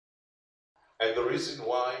And the reason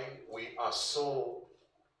why we are so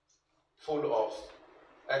full of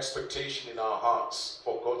expectation in our hearts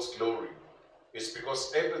for God's glory is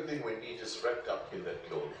because everything we need is wrapped up in that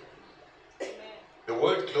glory. Amen. The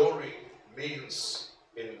word glory means,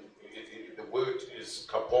 the word is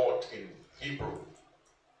kabod in Hebrew.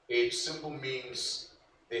 It simply means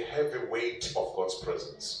the heavy weight of God's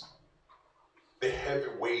presence. The heavy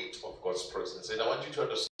weight of God's presence. And I want you to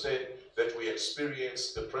understand that we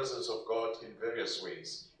experience the presence of God in various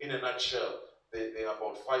ways. In a nutshell, there are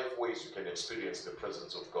about 5 ways you can experience the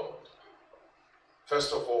presence of God.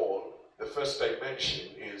 First of all, the first dimension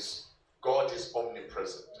is God is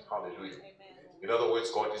omnipresent. Hallelujah. Amen. In other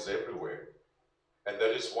words, God is everywhere. And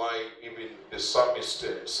that is why even the psalmist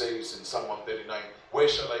says in Psalm 139, where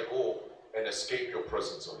shall I go and escape your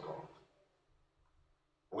presence, O God?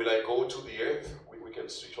 Will I go to the earth? We can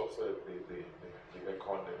switch off the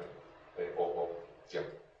icon. Yeah,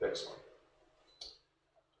 thanks, man.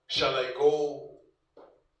 Shall I go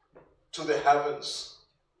to the heavens?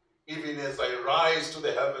 Even as I rise to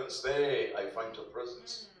the heavens, there I find your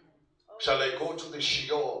presence. Shall I go to the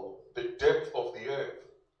Sheol, the depth of the earth,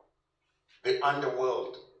 the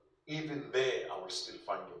underworld? Even there I will still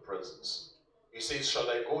find your presence. He says, shall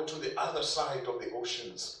I go to the other side of the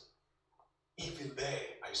oceans? Even there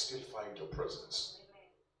I still find your presence.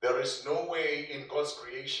 There is no way in God's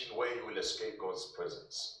creation where you will escape God's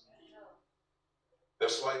presence.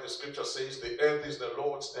 That's why the scripture says the earth is the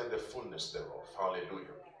Lord's and the fullness thereof.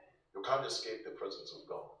 Hallelujah. You can't escape the presence of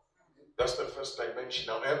God. That's the first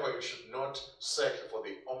dimension. However, you should not settle for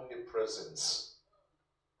the omnipresence.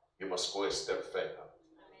 You must go a step further.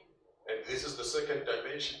 And this is the second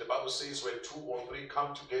dimension. The Bible says when 2 or 3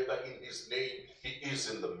 come together in his name, he is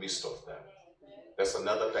in the midst of them. That's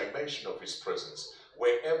another dimension of his presence.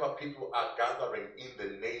 Wherever people are gathering in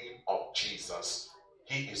the name of Jesus,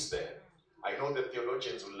 he is there. I know that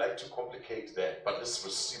theologians would like to complicate that, but let's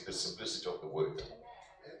receive the simplicity of the word.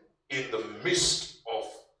 In the midst of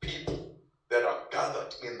people that are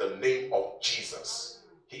gathered in the name of Jesus,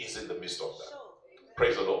 he is in the midst of them.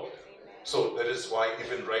 Praise the Lord. So that is why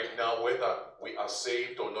even right now, whether we are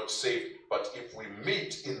saved or not saved, but if we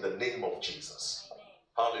meet in the name of Jesus,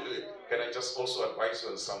 hallelujah. Can I just also advise you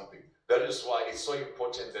on something? That is why it's so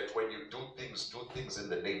important that when you do things in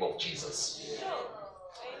the name of Jesus.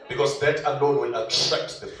 Because that alone will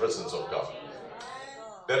attract the presence of God.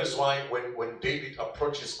 That is why when David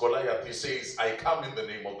approaches Goliath, he says, I come in the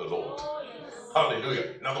name of the Lord.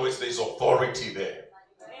 Hallelujah. In other words, there is authority there.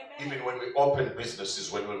 Even when we open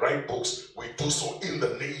businesses, when we write books, we do so in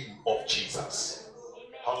the name of Jesus.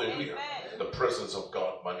 Hallelujah. The presence of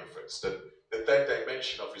God manifests. The third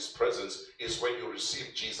dimension of his presence is when you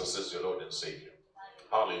receive Jesus as your Lord and Savior.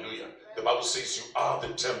 Hallelujah. The Bible says you are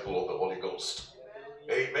the temple of the Holy Ghost.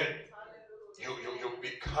 Amen. You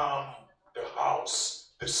become the house,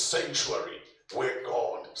 the sanctuary where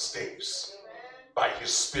God stays by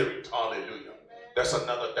his Spirit. Hallelujah. That's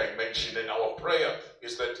another dimension. And our prayer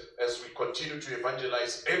is that as we continue to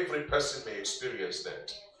evangelize, every person may experience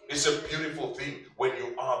that. It's a beautiful thing when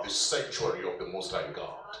you are the sanctuary of the Most High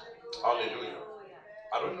God. Hallelujah.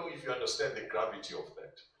 I don't know if you understand the gravity of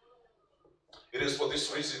that. It is for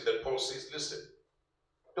this reason that Paul says, listen,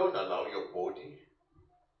 don't allow your body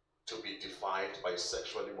to be defiled by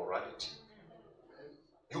sexual immorality.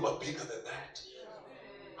 You are bigger than that.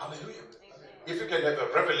 Hallelujah. If you can have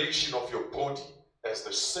a revelation of your body as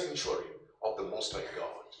the sanctuary of the Most High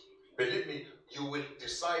God, believe me, you will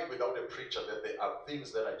decide without a preacher that there are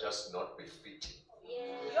things that are just not befitting.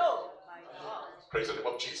 Praise the name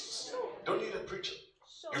of Jesus. You don't need a preacher.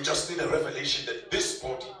 You just need a revelation that this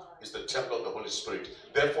body is the temple of the Holy Spirit.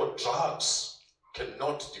 Therefore, drugs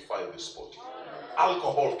cannot defile this body.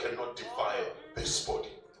 Alcohol cannot defile this body.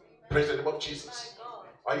 Praise the name of Jesus.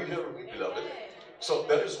 Are you hearing me, beloved? So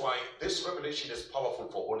that is why this revelation is powerful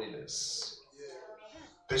for holiness.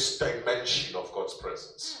 This dimension of God's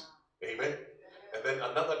presence. Amen. And then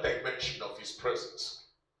another dimension of his presence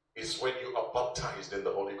is when you are baptized in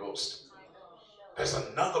the Holy Ghost. There's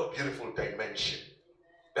another beautiful dimension.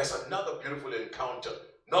 There's another beautiful encounter.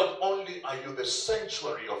 Not only are you the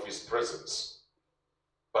sanctuary of his presence,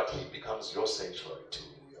 but he becomes your sanctuary too.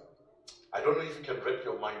 I don't know if you can wrap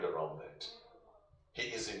your mind around that. He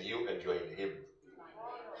is in you and you are in him.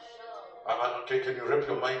 Can you wrap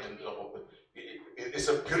your mind? It's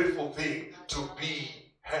a beautiful thing to be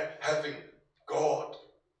having God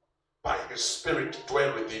by his Spirit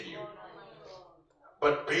dwell within you.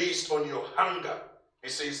 But based on your hunger, he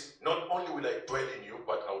says, not only will I dwell in you,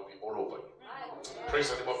 but I will be all over you. Praise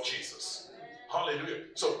the name of Jesus. Hallelujah.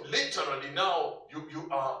 So literally now you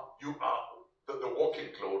are the walking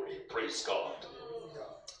glory. Praise Praise God.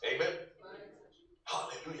 Amen.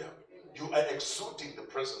 Hallelujah. You are exuding the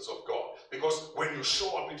presence of God, because when you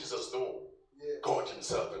show up, it is as though God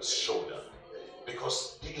himself has shown up,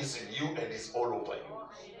 because he is in you and is all over you.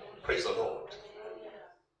 Praise the Lord.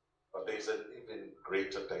 But there is an even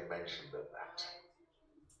greater dimension than that.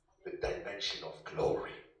 The dimension of glory.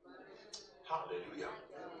 Hallelujah.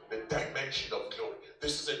 The dimension of glory.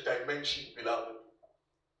 This is a dimension, beloved,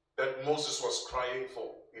 that Moses was crying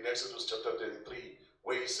for in Exodus chapter 33,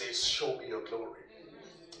 where he says, show me your glory.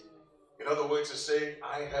 In other words, he's saying,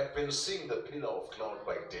 I have been seeing the pillar of cloud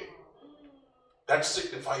by day. That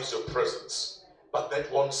signifies your presence, but that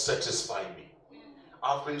won't satisfy me.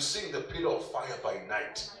 I've been seeing the pillar of fire by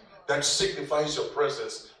night. That signifies your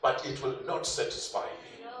presence, but it will not satisfy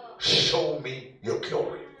me. Show me your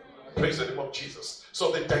glory. Praise the name of Jesus.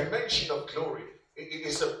 So the dimension of glory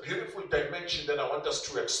is a beautiful dimension that I want us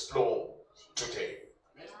to explore today.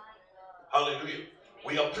 Hallelujah.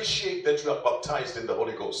 We appreciate that you are baptized in the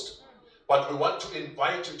Holy Ghost, but we want to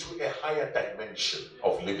invite you to a higher dimension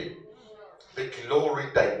of living. The glory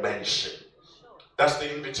dimension. That's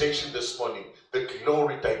the invitation this morning. The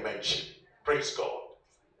glory dimension. Praise God.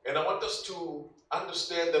 And I want us to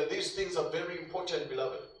understand that these things are very important,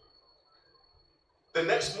 beloved. The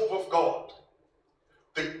next move of God,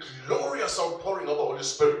 the glorious outpouring of the Holy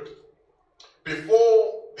Spirit,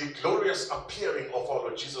 before the glorious appearing of our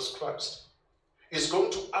Lord Jesus Christ, is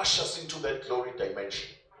going to usher us into that glory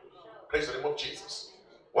dimension. Praise the name of Jesus.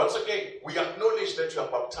 Once again, we acknowledge that you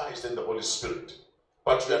are baptized in the Holy Spirit,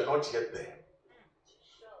 but you are not yet there.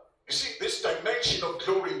 You see, this dimension of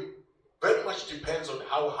glory very much depends on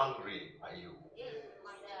how hungry are you.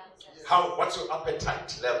 What's your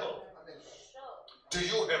appetite level? Do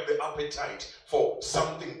you have the appetite for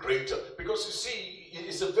something greater? Because you see,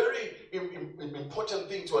 it's a very important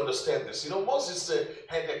thing to understand this. You know, Moses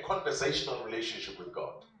had a conversational relationship with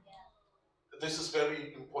God. This is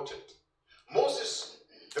very important. Moses,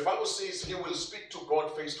 the Bible says, he will speak to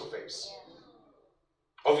God face to face.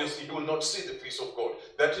 Obviously, he will not see the face of God.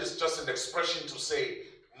 That is just an expression to say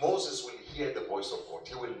Moses will hear the voice of God.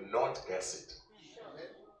 He will not guess it.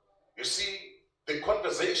 You see, the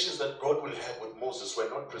conversations that God will have with Moses were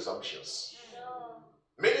not presumptuous.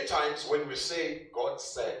 Many times when we say God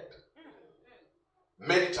said,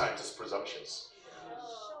 many times it's presumptuous.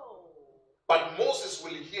 But Moses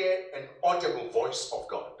will hear an audible voice of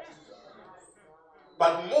God.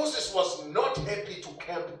 But Moses was not happy to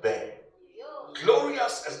camp there.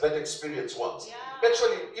 Glorious as that experience was.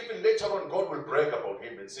 Actually, even later on, God will brag about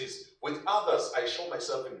him and says, with others, I show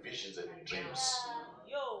myself in visions and in dreams.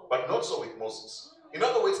 But not so with Moses. In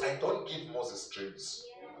other words, I don't give Moses dreams.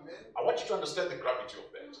 I want you to understand the gravity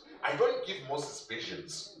of that. I don't give Moses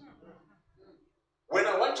visions. When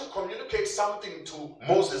I want to communicate something to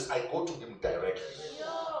Moses, I go to him directly.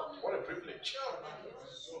 What a privilege.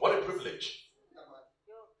 What a privilege.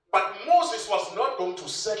 But Moses was not going to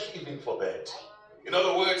settle even for that. In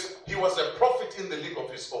other words, he was a prophet in the league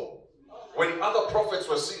of his own. When other prophets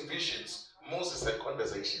were seeing visions, Moses had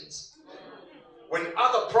conversations. When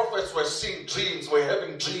other prophets were seeing dreams, were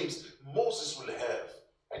having dreams, Moses will have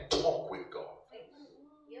a talk with God.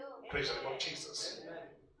 Praise the name of Jesus.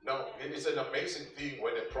 Now, it is an amazing thing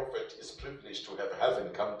when a prophet is privileged to have heaven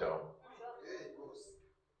come down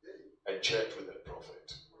and chat with that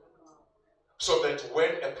prophet. So that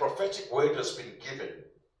when a prophetic word has been given,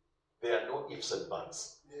 there are no ifs and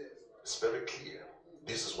buts. It's very clear.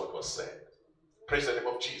 This is what was said. Praise the name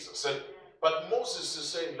of Jesus. But Moses is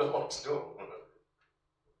saying, Lord, no.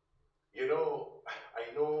 You know,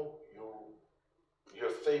 I know you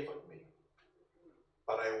have favored me,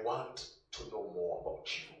 but I want to know more about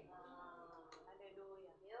you.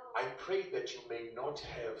 I pray that you may not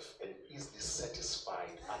have an easily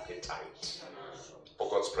satisfied appetite for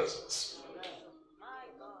God's presence.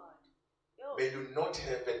 May you not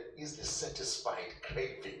have an easily satisfied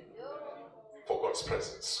craving for God's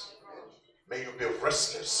presence. May you be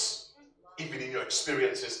restless, even in your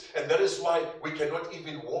experiences. And that is why we cannot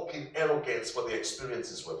even walk in arrogance for the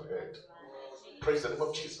experiences we've had. Praise the name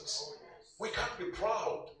of Jesus. We can't be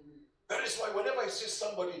proud. That is why whenever I see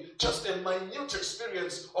somebody, just a minute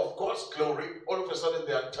experience of God's glory, all of a sudden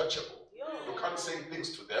they're untouchable. You can't say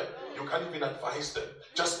things to them. You can't even advise them.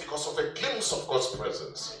 Just because of a glimpse of God's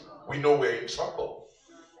presence, we know we're in trouble.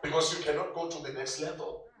 Because you cannot go to the next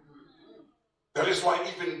level. That is why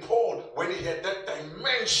even Paul, when he had that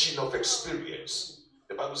dimension of experience,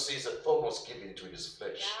 the Bible says a thorn was given to his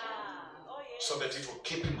flesh. So that it will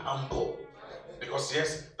keep him humble. Because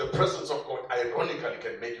yes, the presence of God ironically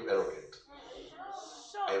can make you arrogant.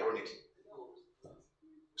 Ironically.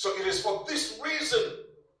 So it is for this reason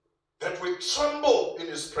tremble in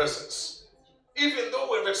his presence. Even though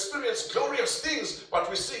we've experienced glorious things, but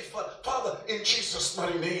we say, Father, in Jesus'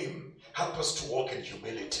 mighty name, help us to walk in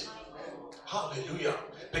humility. Hallelujah.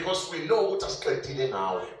 Because we know what has created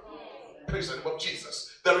now. Praise the name of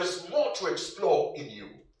Jesus. There is more to explore in you.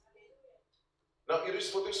 Now, it is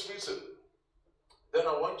for this reason that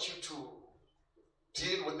I want you to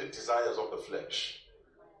deal with the desires of the flesh.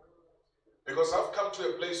 Because I've come to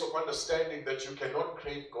a place of understanding that you cannot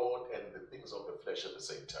crave God and the things of the flesh at the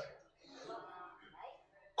same time.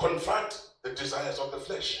 Confront the desires of the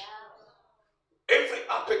flesh. Every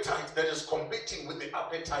appetite that is competing with the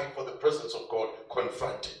appetite for the presence of God,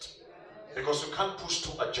 confront it. Because you can't push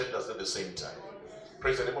two agendas at the same time.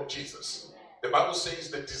 Praise the name of Jesus. The Bible says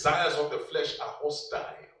the desires of the flesh are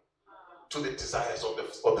hostile to the desires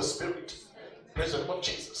of the spirit. Praise the name of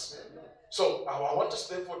Jesus. So I want us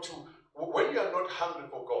therefore to, when you are not hungry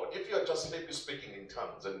for God, if you are just maybe speaking in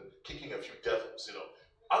tongues and kicking a few devils,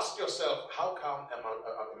 ask yourself, how come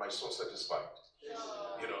am I so satisfied?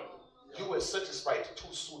 You were satisfied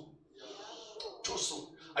too soon. Too soon.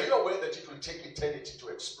 Are you aware that it will take eternity to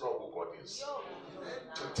explore who God is?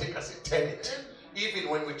 It will take us eternity. Even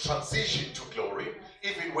when we transition to glory,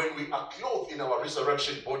 even when we are clothed in our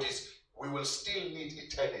resurrection bodies, we will still need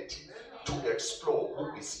eternity to explore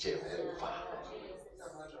who is Jehovah.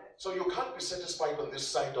 So you can't be satisfied on this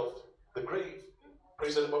side of the grave.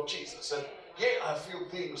 Praise the name of Jesus. And here are a few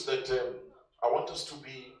things that I want us to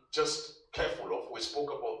be just careful of. We spoke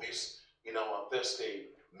about this in our Thursday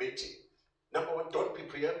meeting. Number one, don't be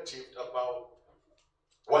preemptive about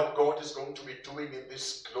what God is going to be doing in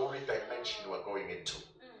this glory dimension we're going into.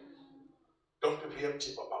 Don't be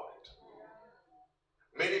preemptive about it.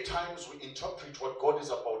 Many times we interpret what God is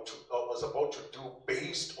about to do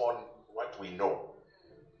based on what we know.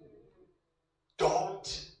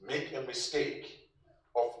 Don't make a mistake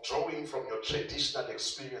of drawing from your traditional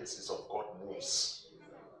experiences of God moves.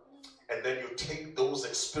 And then you take those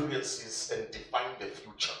experiences and define the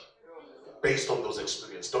future based on those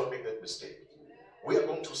experiences. Don't make that mistake. We are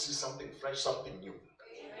going to see something fresh, something new.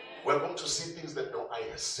 We're going to see things that no eye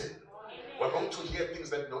has seen. We're going to hear things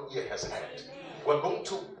that no ear has heard. We're going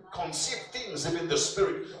to conceive things in the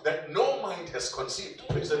spirit that no mind has conceived.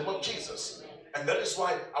 Praise the name of Jesus. And that is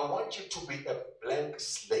why I want you to be a blank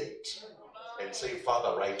slate and say,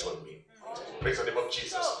 Father, write on me. Praise the name of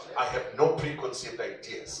Jesus. I have no preconceived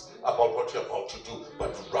ideas about what you're about to do,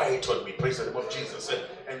 but write on me. Praise the name of Jesus.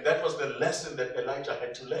 And that was the lesson that Elijah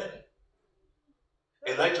had to learn.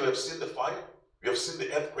 Elijah, you have seen the fire, you have seen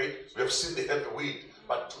the earthquake, you have seen the heavy wind.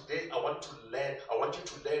 But today I want you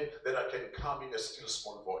to learn that I can come in a still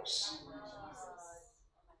small voice.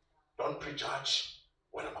 Don't prejudge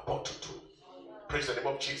what I'm about to do. Praise the name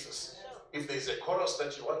of Jesus. If there's a chorus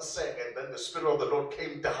that you once sang and then the Spirit of the Lord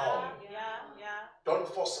came down, don't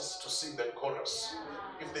force us to sing that chorus.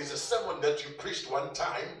 If there's a sermon that you preached one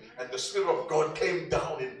time and the Spirit of God came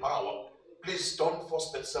down in power, please don't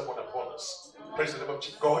force that sermon upon us. Praise the name of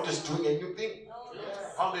Jesus. God is doing a new thing.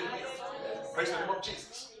 Hallelujah. Praise the name of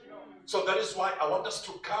Jesus. So that is why I want us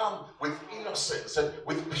to come with innocence and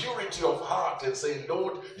with purity of heart and say,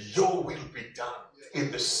 Lord, your will be done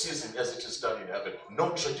in the season as it is done in heaven.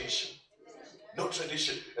 No tradition. No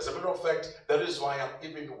tradition. As a matter of fact, that is why I'm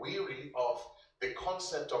even weary of the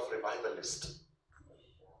concept of revivalist,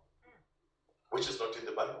 which is not in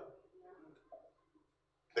the Bible.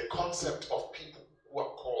 The concept of people who are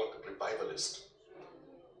called revivalist.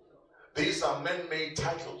 These are man-made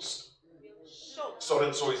titles. So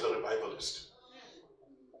and so is a revivalist.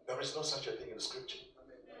 There is no such a thing in Scripture.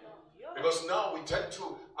 Because now we tend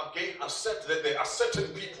to again accept that there are certain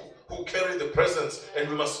people who carry the presence, and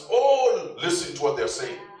we must all listen to what they're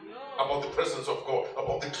saying about the presence of God,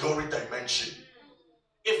 about the glory dimension.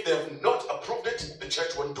 If they have not approved it, the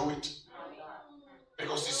church won't do it.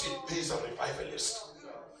 Because you see, these are revivalists.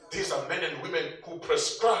 These are men and women who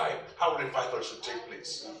prescribe how revival should take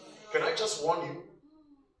place. Can I just warn you?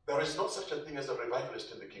 There is no such a thing as a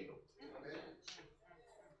revivalist in the kingdom.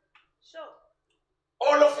 Sure.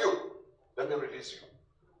 All of you, let me release you.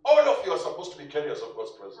 All of you are supposed to be carriers of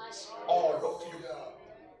God's presence. All of you.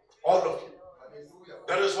 All of you.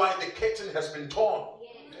 That is why the curtain has been torn,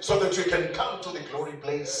 so that you can come to the glory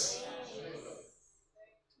place.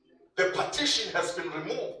 The partition has been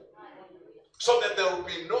removed, so that there will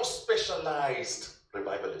be no specialized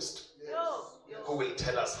revivalist who will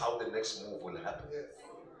tell us how the next move will happen.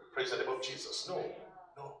 Praise the name of Jesus. No.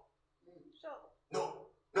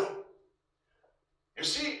 You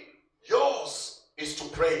see, yours is to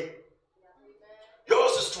pray.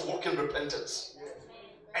 Yours is to walk in repentance.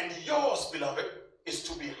 And yours, beloved, is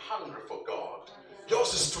to be hungry for God.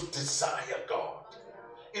 Yours is to desire God.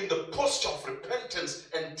 In the posture of repentance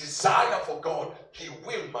and desire for God, He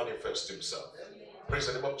will manifest Himself. Praise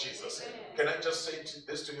the name of Jesus. Can I just say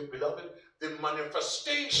this to you, beloved? The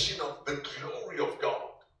manifestation of the glory of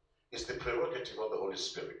God is the prerogative of the Holy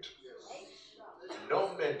Spirit.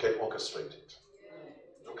 No man can orchestrate it.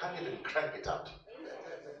 You can't even crank it up.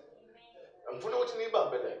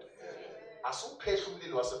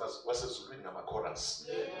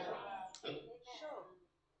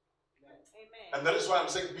 And that is why I'm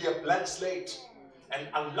saying be a blank slate and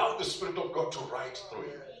allow the Spirit of God to write through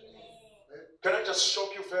you. Can I just shock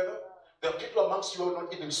you further? There are people amongst you who are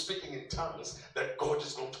not even speaking in tongues that God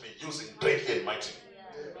is going to be using greatly and mightily.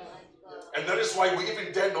 And that is why we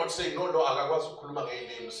even dare not say, no, agakwazi ukukhuluma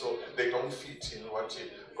ngeilimi, so they don't fit in what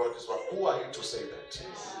God is. Who are you to say that?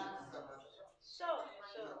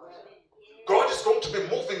 God is going to be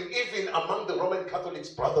moving even among the Roman Catholics,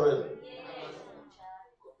 brethren.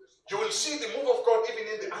 You will see the move of God even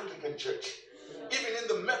in the Anglican Church, even in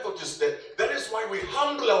the Methodist. That is why we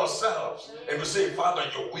humble ourselves and we say, Father,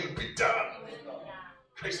 your will be done.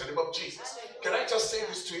 Praise the name of Jesus. Can I just say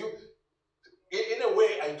this to you? In a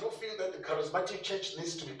way, I do feel that the charismatic church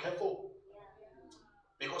needs to be careful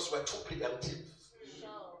because we're too preemptive.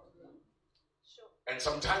 And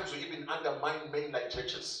sometimes we even undermine mainline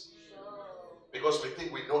churches because we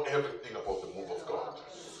think we know everything about the move of God.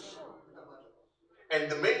 And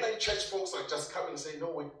the mainline church folks are just coming and saying,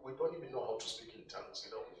 no, we don't even know how to speak in tongues,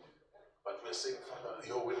 you know. But we're saying, Father,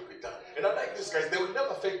 your will be done. And I like these guys, they will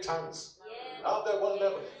never fake tongues. Out there, one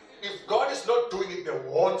level. If God is not doing it, they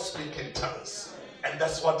won't speak in tongues. And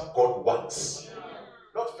that's what God wants.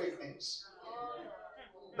 Not fake things.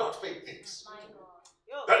 Not fake things.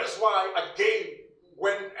 That is why, again,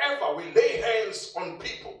 whenever we lay hands on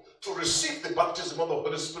people to receive the baptism of the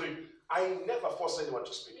Holy Spirit, I never force anyone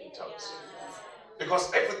to speak in tongues.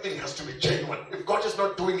 Because everything has to be genuine. If God is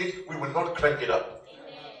not doing it, we will not crank it up.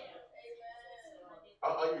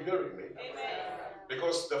 Are you hearing me?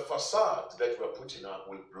 Because the facade that we're putting up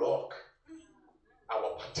will block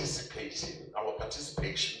our participation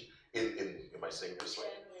in am I saying this way?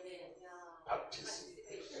 Participation.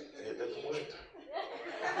 Yeah, that's the word.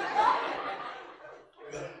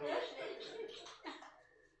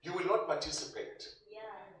 You will not participate.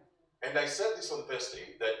 And I said this on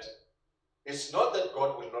Thursday that it's not that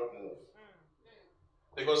God will not move.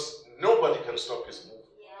 Because nobody can stop His move.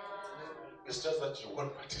 It's just that you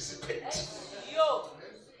won't participate.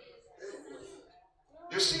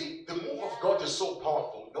 You see, the move of God is so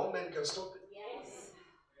powerful, no man can stop it.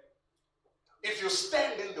 If you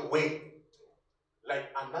stand in the way,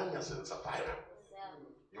 like Ananias and Sapphira,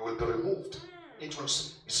 you will be removed. It will, you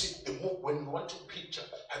see, the move, when you want to picture,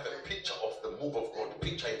 have a picture of the move of God,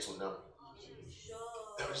 picture a tsunami.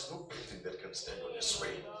 There is no building that can stand on its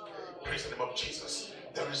way. Praise the name of Jesus.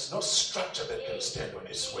 There is no structure that can stand on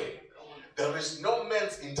its way. There is no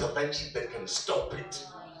man's intervention that can stop it.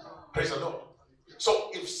 Praise the Lord. So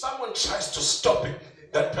if someone tries to stop it,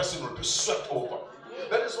 that person will be swept over.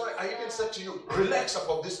 That is why I even said to you, relax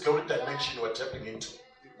about this glory dimension you are tapping into.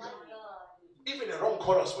 Even a wrong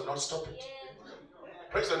chorus will not stop it.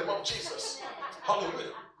 Praise the name of Jesus.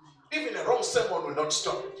 Hallelujah. Even a wrong sermon will not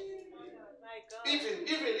stop it.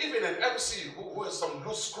 Even an MC who has some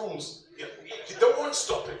loose screws, they won't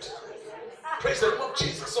stop it. Praise the name of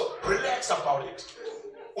Jesus. So relax about it.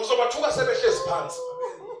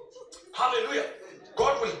 Hallelujah.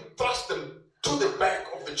 God will thrust them to the back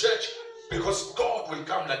of the church because God will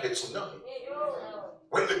come like a tsunami.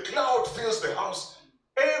 When the cloud fills the house,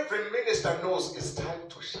 every minister knows it's time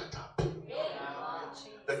to shut up.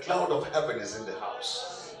 The cloud of heaven is in the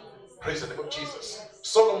house. Praise the name of Jesus.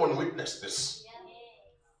 Solomon witnessed this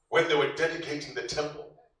when they were dedicating the temple.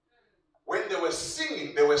 When they were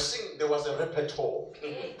singing, there was a repertoire.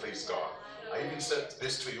 Praise God. I even said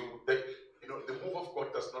this to you, that the move of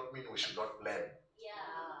God does not mean we should not plan.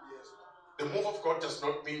 The move of God does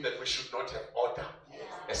not mean that we should not have order,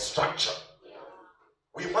 a structure.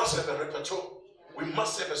 We must have a repertoire. We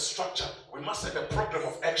must have a structure. We must have a program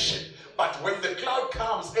of action. But when the cloud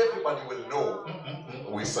comes, everybody will know.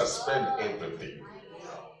 We suspend everything.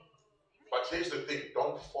 But here's the thing,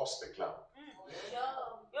 don't force the cloud.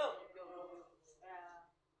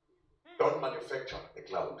 Don't manufacture the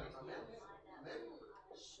cloud.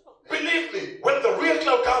 Believe me, when the real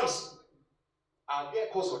cloud comes,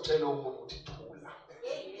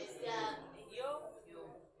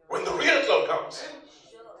 when the real cloud comes.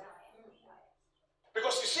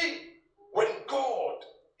 Because you see, when God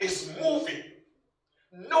is moving,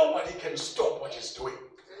 nobody can stop what He's doing.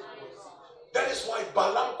 That is why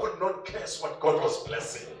Balaam could not curse what God was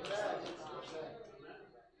blessing.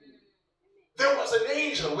 There was an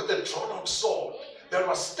angel with a drawn-out sword that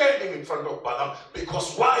was standing in front of Balaam,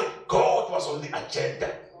 because why? God was on the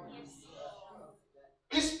agenda.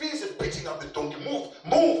 He's busy beating up the donkey. Move,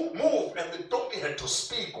 move, move. And the donkey had to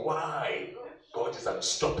speak. Why? God is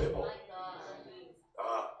unstoppable.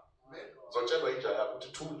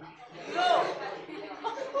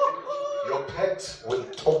 Your pet will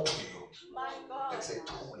talk to you and say,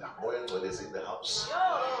 Tula, Moenzo is in the house.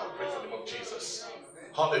 Praise the name of Jesus.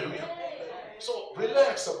 Hallelujah. So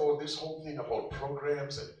relax about this whole thing about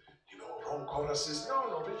programs and wrong choruses.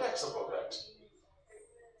 No, relax about that.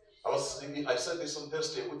 I said this on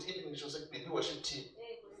Thursday. With evening, she was like, baby worship team.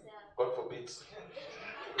 God forbid.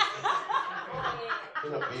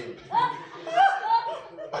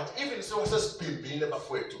 But even so, says, do you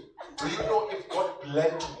know if God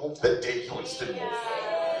planned to move the day, He will still move?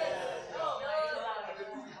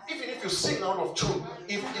 Even if you sing out of tune,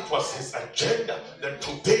 if it was His agenda that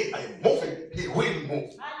today I am moving, He will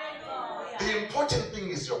move. The important thing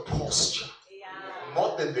is your posture,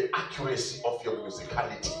 more than the accuracy of your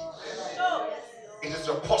musicality. It is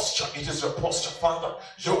your posture. It is your posture. Father,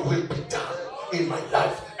 your will be done in my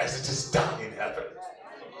life as it is done in heaven.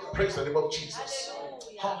 Praise the name of Jesus.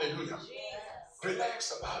 Hallelujah.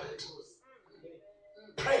 Relax about it.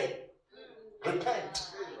 Pray.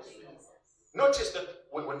 Repent. Notice that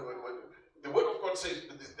when the word of God says,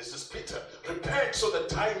 this is Peter, repent so that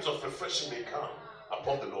times of refreshing may come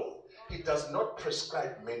upon the Lord. He does not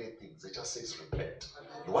prescribe many things. He just says repent.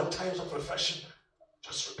 You want times of refreshing?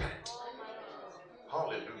 Just repent.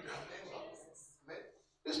 Hallelujah.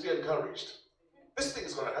 Please be encouraged. This thing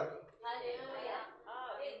is going to happen.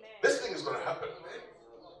 This thing is going to happen.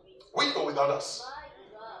 With or without us.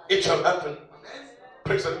 It shall happen.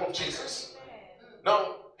 Praise the name of Jesus.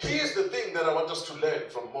 Now, here's the thing that I want us to learn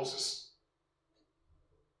from Moses.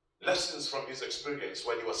 Lessons from his experience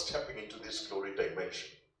when he was stepping into this glory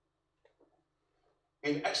dimension.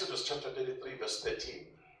 In Exodus chapter 33 verse 13,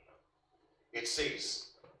 it says,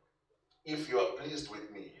 if you are pleased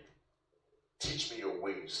with me, teach me your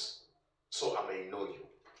ways, so I may know you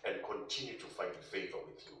and continue to find favor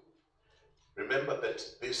with you. Remember that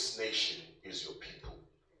this nation is your people.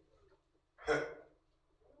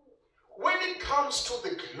 When it comes to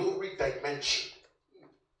the glory dimension,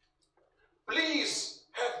 please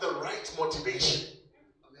have the right motivation.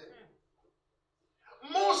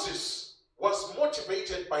 Moses was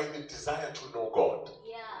motivated by the desire to know God.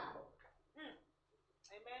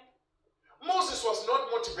 Moses was not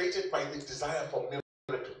motivated by the desire for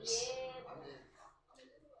miracles.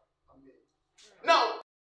 Now,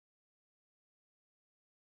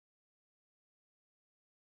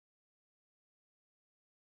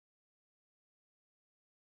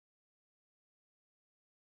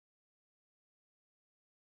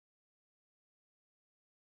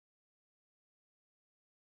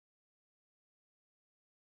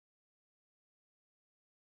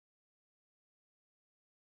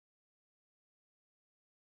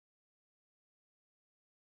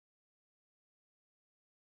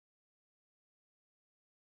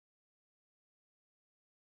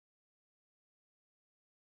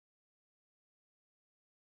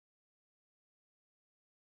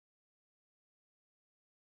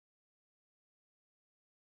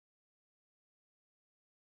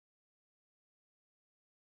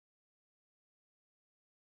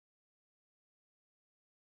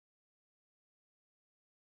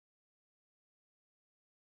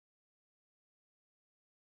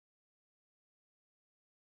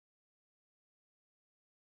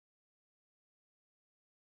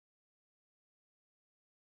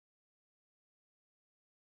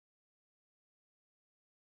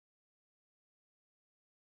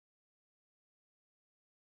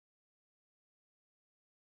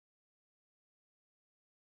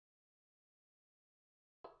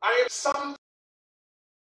 I am something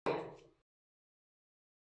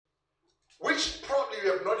which probably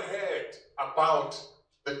you have not heard about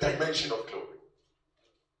the dimension of glory.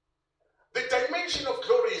 The dimension of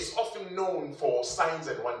glory is often known for signs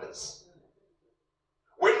and wonders.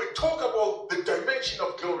 When we talk about the dimension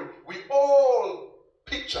of glory, we all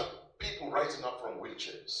picture people rising up from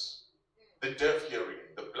wheelchairs, the deaf hearing,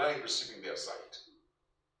 the blind receiving their sight.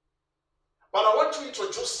 But I want to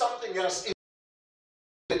introduce something else in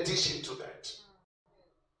addition to that.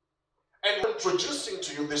 And what I'm introducing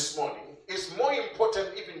to you this morning is more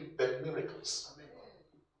important even than miracles.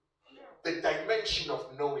 The dimension of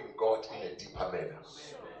knowing God in a deeper manner.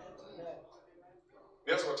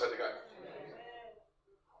 Yes, what I got.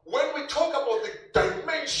 When we talk about the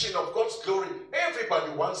dimension of God's glory,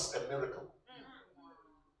 everybody wants a miracle.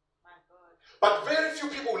 But very few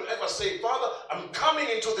people will ever say, Father, I'm coming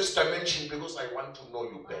into this dimension because I want to know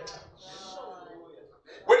you better.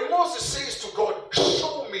 When Moses says to God,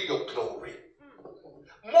 show me your glory,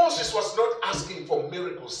 Moses was not asking for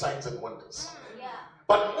miracles, signs, and wonders.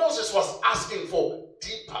 But Moses was asking for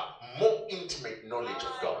deeper, more intimate knowledge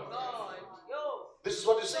of God. This is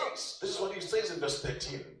what he says. This is what he says in verse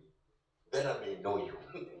 13. That I may know you.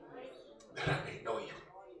 That I may know you.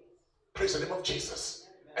 Praise the name of Jesus.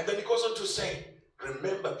 And then he goes on to say,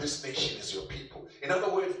 remember this nation is your people. In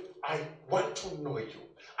other words, I want to know you.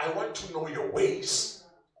 I want to know your ways.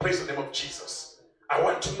 Praise the name of Jesus. I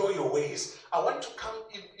want to know your ways. I want to come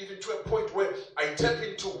even to a point where I tap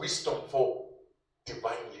into wisdom for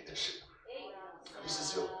divine leadership. This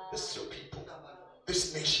is your people.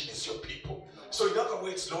 This nation is your people. So in other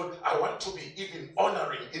words, Lord, I want to be even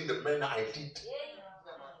honoring in the manner I lead.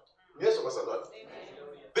 Yes, Pastor Lord.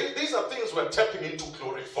 These are things we're tapping into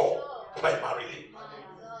glory for, primarily.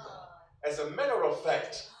 As a matter of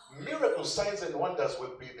fact, miracles, signs, and wonders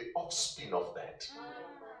will be the offspring of that.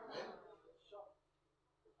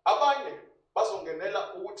 Abanye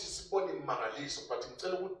bazongenela ukuthi sibone imangaliso, but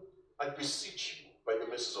ngicela ukuthi I beseech you by the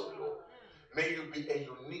mercies of the Lord, may you be a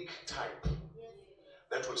unique type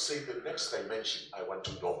that will say the next dimension, I want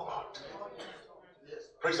to know God.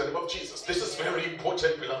 Praise the name of Jesus. This is very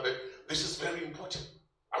important, beloved. This is very important.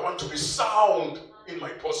 I want to be sound in my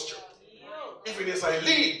posture. Even as I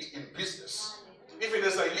lead in business, even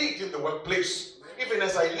as I lead in the workplace, even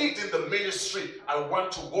as I lead in the ministry, I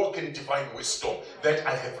want to walk in divine wisdom that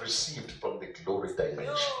I have received from the glory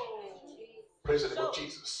dimension. Praise the name of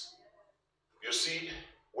Jesus. You see,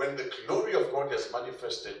 when the glory of God has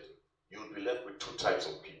manifested, you'll be left with two types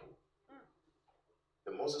of people.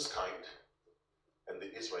 The Moses kind and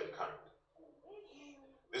the Israel kind.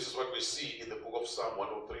 This is what we see in the book of Psalm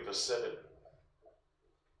 103 verse 7.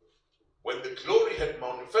 When the glory had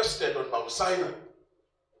manifested on Mount Sinai,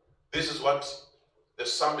 this is what the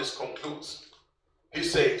psalmist concludes. He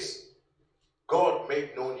says, God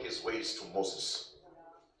made known his ways to Moses,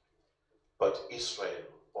 but Israel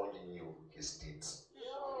only knew his deeds.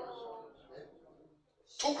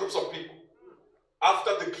 Two groups of people.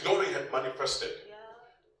 After the glory had manifested,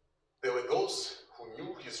 there were those who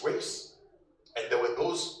knew his ways, and there were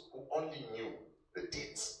those who only knew the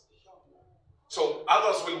deeds. So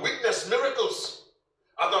others will witness miracles,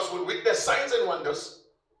 others will witness signs and wonders,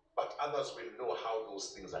 but others will know how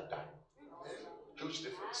those things are done. Huge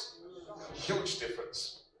difference. Huge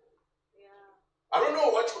difference. I don't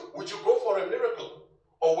know, would you go for a miracle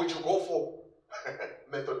or would you go for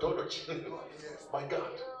methodology? My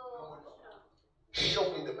God.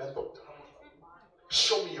 Show me the method.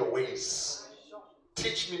 Show me your ways.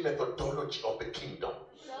 Teach me methodology of the kingdom.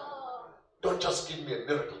 Don't just give me a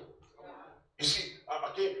miracle. You see,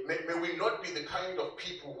 again, may we not be the kind of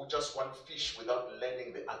people who just want fish without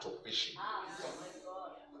learning the art of fishing.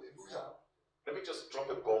 Let me just drop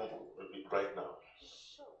a bomb right now.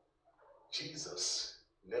 Jesus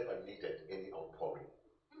never needed any outpouring.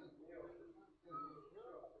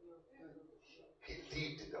 He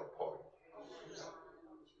lived in the outpouring.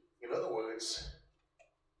 In other words,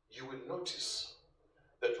 you will notice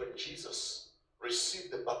that when Jesus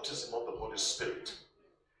received the baptism of the Holy Spirit,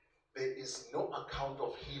 there is no account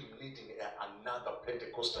of him needing another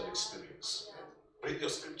Pentecostal experience. Read your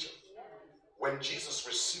scripture. When Jesus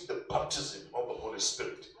received the baptism of the Holy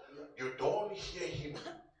Spirit, you don't hear him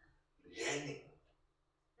yearning,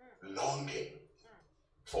 longing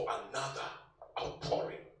for another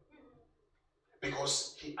outpouring,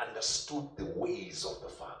 because he understood the ways of the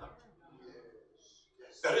Father.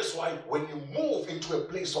 That is why when you move into a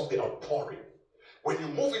place of the outpouring, when you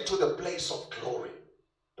move into the place of glory,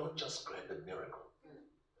 don't just grab the miracle.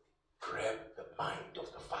 Grab the mind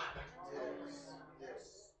of the Father.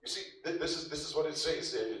 You see, this is what it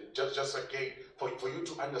says. Just again, for you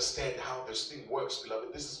to understand how this thing works,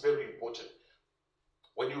 beloved, this is very important.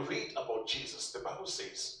 When you read about Jesus, the Bible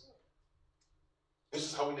says, this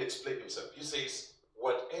is how he explained himself. He says,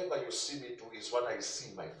 whatever you see me do is what I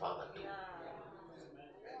see my Father do.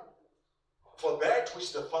 For that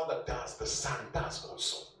which the Father does, the Son does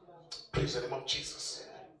also. Praise the name of Jesus.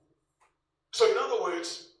 So in other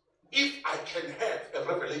words, if I can have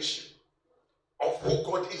a revelation of who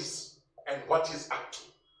God is and what he's up to,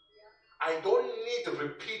 I don't need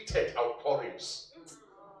repeated outpourings.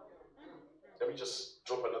 Let me just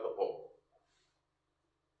drop another bomb.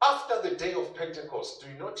 After the day of Pentecost,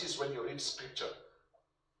 do you notice when you read scripture,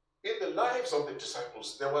 in the lives of the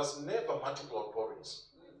disciples, there was never multiple outpourings.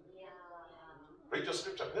 Read your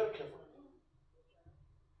scripture very carefully.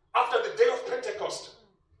 After the day of Pentecost,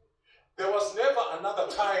 there was never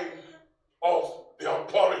another time of the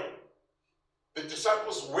outpouring, the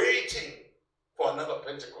disciples waiting for another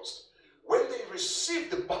Pentecost, when they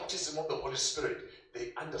received the baptism of the Holy Spirit,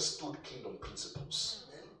 they understood kingdom principles.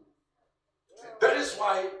 That is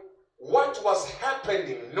why what was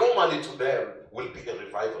happening normally to them will be a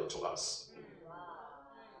revival to us.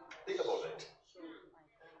 Think about it.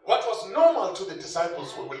 What was normal to the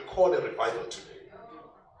disciples we will call a revival today.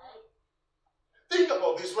 Think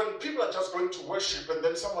about this. When people are just going to worship and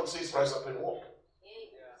then someone says, rise up and walk.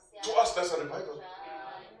 To us, that's a revival.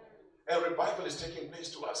 A revival is taking place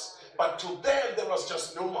to us. But to them, that was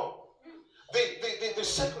just normal. The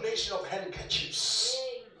circulation of handkerchiefs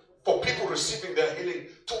for people receiving their healing,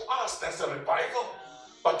 to us, that's a revival.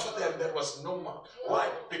 But to them, that was normal. Why?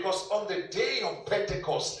 Because on the day of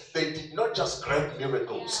Pentecost, they did not just grab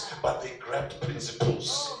miracles, but they grabbed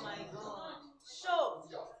principles. Oh my God. Sure.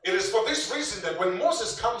 It is for this reason that when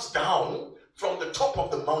Moses comes down from the top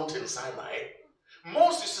of the mountain Sinai,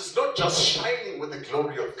 Moses is not just shining with the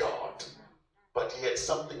glory of God, but he had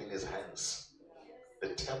something in his hands, the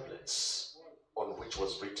tablets on which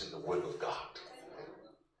was written the word of God.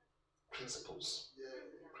 Principles.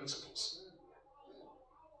 Principles.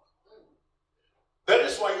 That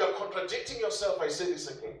is why you are contradicting yourself. I say this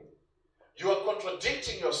again. You are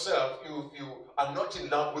contradicting yourself. You are not in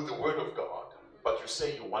love with the word of God, but you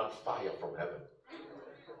say you want fire from heaven.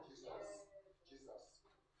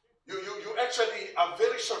 You actually are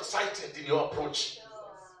very short-sighted in your approach.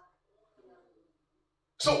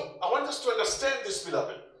 So, I want us to understand this,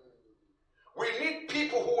 beloved. We need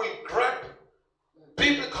people who will grab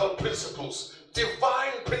biblical principles,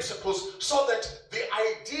 divine principles, so that the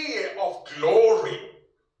idea of glory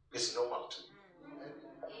is normal to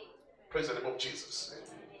you. Praise the name of Jesus.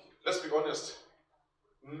 Let's be honest.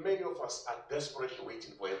 Many of us are desperately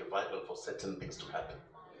waiting for a revival for certain things to happen.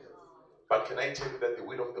 But can I tell you that the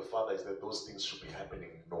will of the Father is that those things should be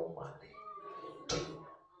happening normally to you?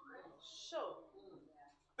 Sure.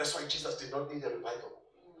 That's why Jesus did not need a revival.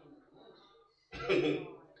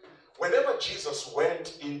 Whenever Jesus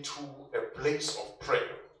went into a place of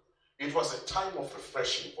prayer, it was a time of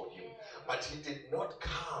refreshing for him. But he did not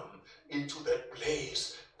come into that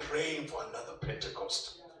place praying for another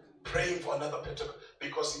Pentecost. Praying for another Pentecost.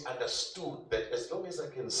 Because he understood that as long as I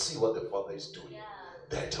can see what the Father is doing,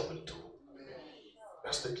 that I will do.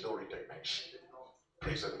 That's the glory dimension.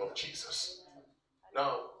 Praise the name of Jesus.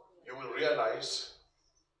 Now, you will realize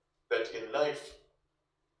that in life,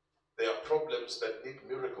 there are problems that need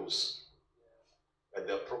miracles, and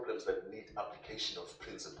there are problems that need application of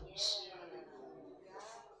principles.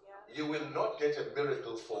 You will not get a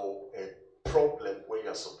miracle for a problem where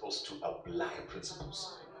you're supposed to apply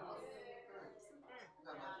principles.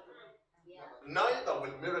 Neither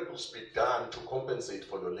will miracles be done to compensate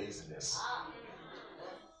for your laziness.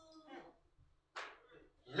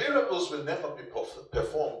 Miracles will never be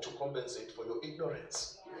performed to compensate for your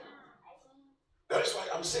ignorance. That is why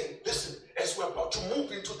I'm saying, listen, as we're about to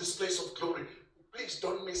move into this place of glory, please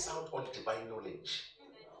don't miss out on divine knowledge,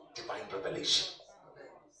 divine revelation.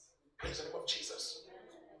 Praise the name of Jesus.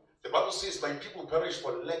 The Bible says, my people perish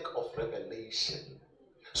for lack of revelation.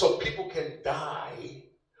 So people can die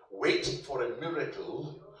waiting for a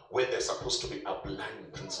miracle where they're supposed to be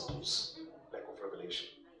applying principles. Lack of revelation.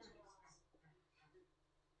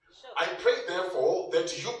 I pray, therefore,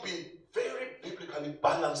 that you be very biblically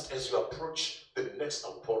balanced as you approach the next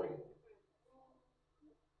outpouring.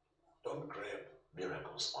 Don't grab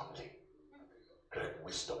miracles only. Grab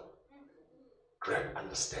wisdom. Grab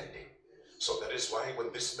understanding. So that is why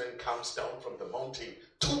when this man comes down from the mountain,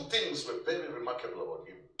 two things were very remarkable about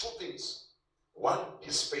him. Two things. One,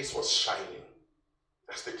 his face was shining.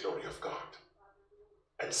 That's the glory of God.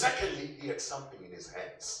 And secondly, he had something in his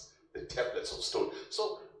hands. The tablets of stone.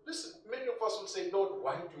 So, listen, many of us will say, Lord,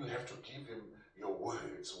 why do you have to give him your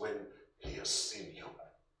words when he has seen you?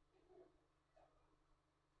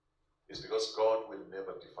 It's because God will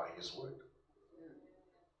never defy his word.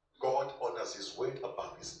 God honors his word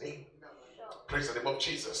above his name. Praise the name of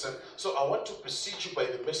Jesus. And so I want to beseech you by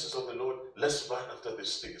the message of the Lord, let's run after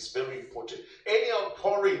this thing. It's very important. Any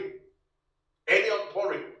outpouring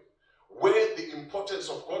where the importance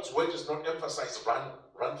of God's word is not emphasized,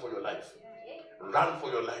 run for your life. Run for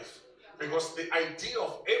your life. Because the idea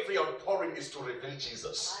of every outpouring is to reveal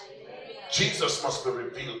Jesus. Jesus must be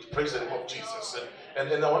revealed. Praise the name of Jesus.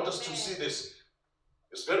 And I want us to see this.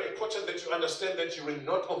 It's very important that you understand that you will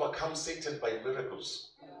not overcome Satan by miracles.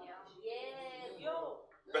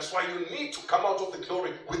 That's why you need to come out of the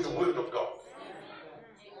glory with the word of God.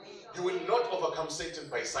 You will not overcome Satan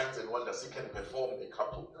by signs and wonders. He can perform a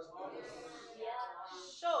couple.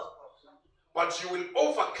 But you will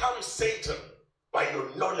overcome Satan by your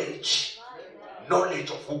knowledge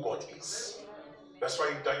of who God is. That's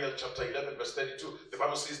why in Daniel chapter 11 verse 32, the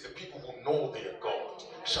Bible says the people who know their God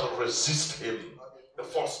shall resist him. The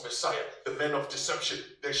false Messiah, the men of deception,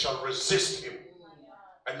 they shall resist him.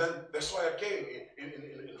 And then that's why again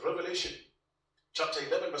in Revelation chapter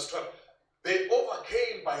 11 verse 12, they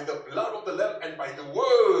overcame by the blood of the Lamb and by the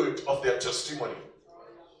word of their testimony.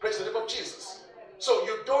 Praise the name of Jesus. So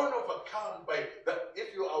you don't overcome by that.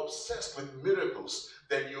 If you are obsessed with miracles,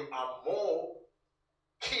 then you are more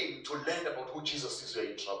keen to learn about who Jesus is.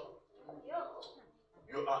 You're in trouble.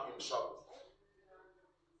 You are in trouble.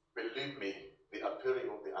 Believe me, the appearing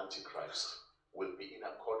of the Antichrist will be in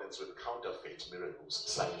accordance with counterfeit miracles,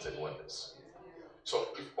 signs and wonders. So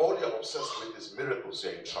if all you're obsessed with is miracles,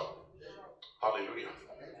 you're in trouble. Hallelujah.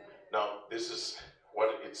 Now, this is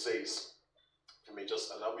what it says. You may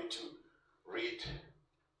just allow me to read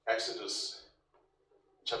Exodus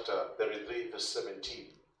chapter 33, verse 17.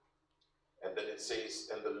 And then it says,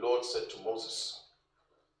 and the Lord said to Moses,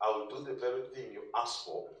 I will do the very thing you asked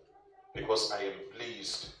for, because I am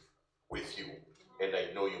pleased with you, and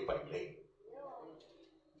I know you by name.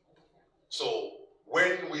 So,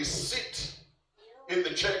 when we sit in the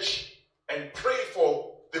church and pray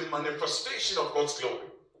for the manifestation of God's glory,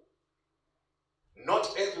 not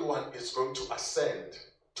everyone is going to ascend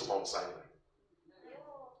to Mount Sinai.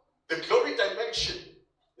 The glory dimension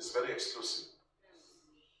is very exclusive.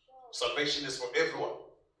 Salvation is for everyone,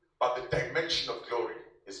 but the dimension of glory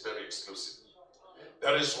is very exclusive.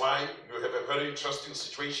 That is why you have a very interesting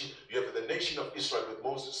situation. You have the nation of Israel with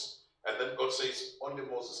Moses, and then God says only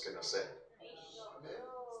Moses can ascend.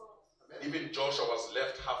 Even Joshua was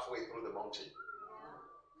left halfway through the mountain.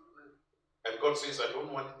 And God says, I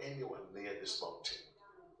don't want anyone near this mountain.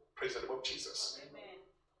 Praise the name of Jesus.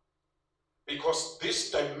 Because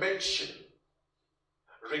this dimension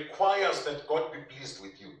requires that God be pleased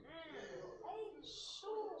with you.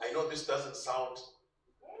 I know this doesn't sound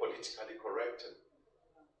politically correct,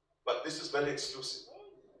 but this is very exclusive.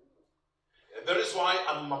 And that is why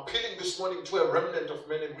I'm appealing this morning to a remnant of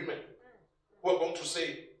men and women who are going to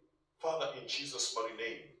say, Father, in Jesus' mighty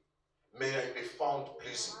name, may I be found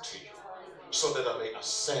pleasing to you, so that I may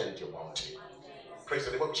ascend your mountain. Praise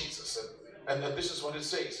the name of Jesus. And this is what it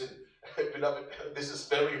says. And beloved, this is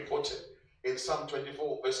very important. In Psalm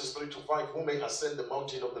 24, verses 3 to 5, who may ascend the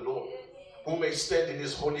mountain of the Lord? Who may stand in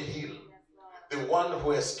his holy hill? The one who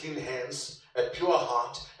has clean hands, a pure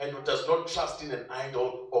heart, and who does not trust in an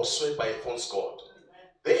idol or swear by a false god.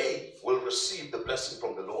 They will receive the blessing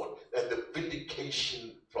from the Lord and the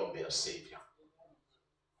vindication from their Savior.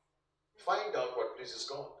 Find out what pleases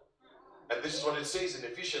God. And this is what it says in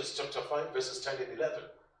Ephesians chapter 5, verses 10 and 11.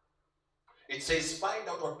 It says, find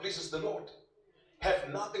out what pleases the Lord. Have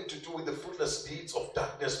nothing to do with the fruitless deeds of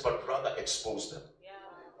darkness, but rather expose them.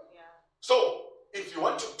 So, if you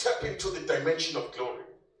want to tap into the dimension of glory,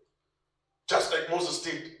 just like Moses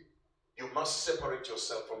did, you must separate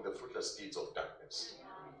yourself from the fruitless deeds of darkness.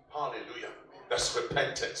 Hallelujah. That's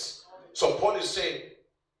repentance. So Paul is saying,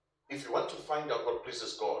 if you want to find out what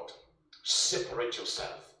pleases God, separate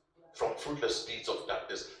yourself from fruitless deeds of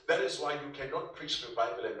darkness. That is why you cannot preach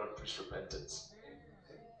revival and not preach repentance.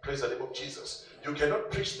 Praise the name of Jesus. You cannot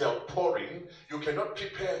preach the outpouring. You cannot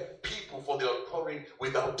prepare people for the outpouring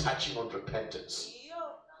without touching on repentance.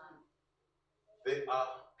 There are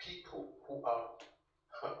people who are,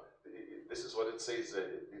 this is what it says,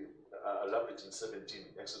 I love it in 17,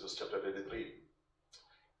 Exodus chapter 33.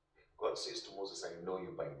 God says to Moses, I know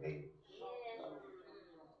you by name.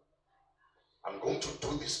 I'm going to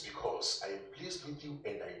do this because I am pleased with you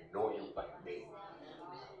and I know you by name.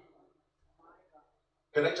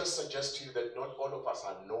 Can I just suggest to you that not all of us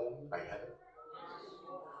are known by heaven?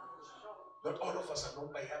 Not all of us are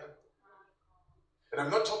known by heaven. And I'm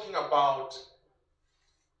not talking about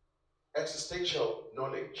existential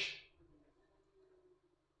knowledge.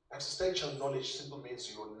 Existential knowledge simply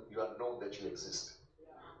means you are known that you exist.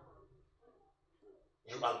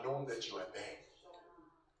 You are known that you are there.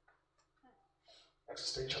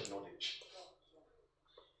 Existential knowledge.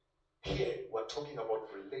 Here, we're talking about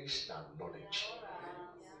relational knowledge.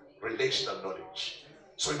 Relational knowledge.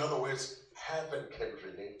 So in other words, heaven can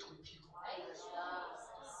relate with you.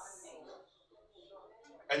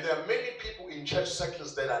 And there are many people in church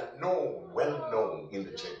circles that are known, well known in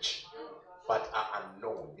the church, but are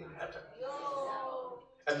unknown in heaven.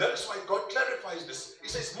 And that is why God clarifies this. He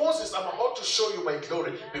says, Moses, I'm about to show you my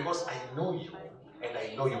glory because I know you and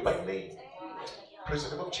I know you by name. Praise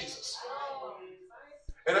the name of Jesus.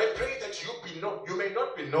 And I pray that you be known. You may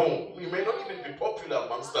not be known. You may not even be popular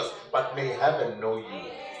amongst us, but may heaven know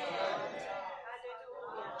you.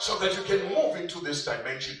 so that you can move into this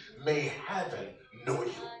dimension. May heaven know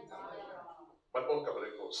you. But on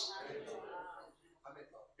goes.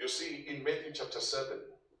 You see, in Matthew chapter 7,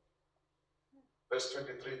 verse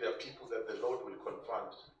 23, there are people that the Lord will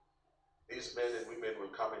confront. These men and women will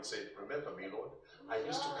come and say, remember me, Lord, I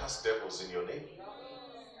used to cast devils in your name.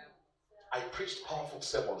 I preached powerful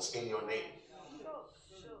sermons in your name.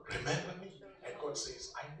 Remember me? And God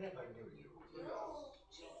says, I never knew you.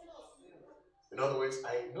 In other words,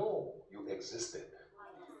 I know you existed,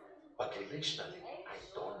 but relationally, I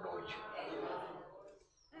don't know you.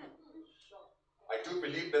 I do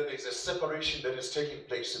believe that there's a separation that is taking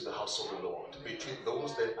place in the house of the Lord between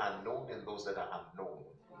those that are known and those that are unknown.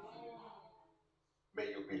 May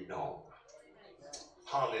you be known.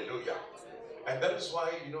 Hallelujah. And that is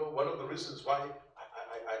why, one of the reasons why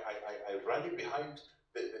I rally behind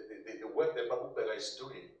the work that Dlamuka is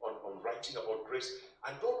doing on writing about grace.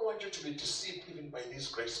 I don't want you to be deceived even by these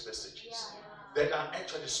grace messages that are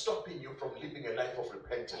actually stopping you from living a life of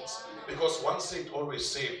repentance. Because once saved, always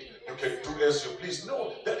saved, you can do as you please.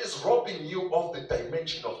 No, that is robbing you of the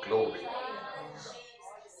dimension of glory.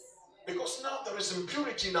 Because now there is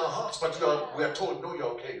impurity in our hearts, but we are told, no, you're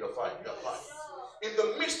okay, you're fine, you're fine. In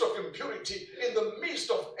the midst of impurity, in the midst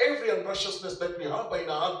of every unrighteousness that we harbor in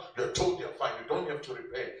our heart, you're told you're fine, you don't have to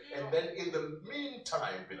repent. And then in the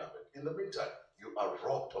meantime, beloved, you are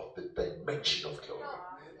robbed of the dimension of glory.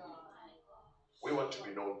 We want to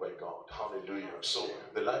be known by God. Hallelujah. So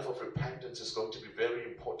the life of repentance is going to be very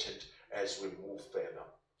important as we move further.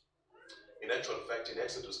 In actual fact, in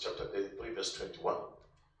Exodus chapter 33, verse 21,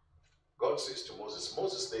 God says to Moses,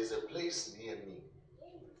 Moses, there's a place near me.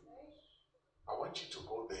 I want you to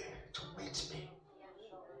go there to meet me.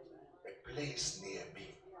 A place near me.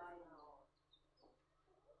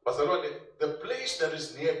 But the place that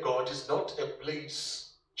is near God is not a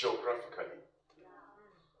place geographically.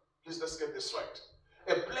 Please, let's get this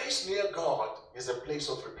right. A place near God is a place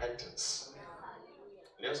of repentance.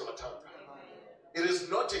 It is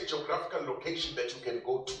not a geographical location that you can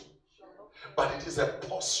go to, but it is a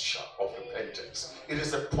posture of repentance. It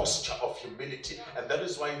is a posture of humility. And that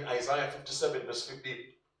is why in Isaiah 57 verse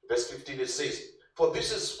 15 it says, for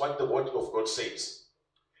this is what the word of God says.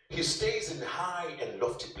 He stays in high and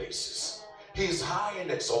lofty places. He is high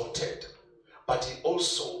and exalted, but he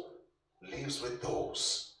also lives with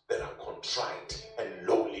those that are contrite and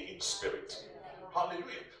lowly in spirit.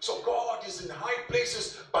 Hallelujah. So God is in high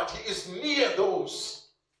places, but he is near those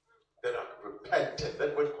that are repentant.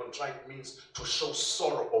 That word contrite means to show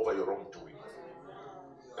sorrow over your wrongdoing.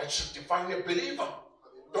 That should define a believer.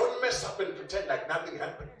 Don't mess up and pretend like nothing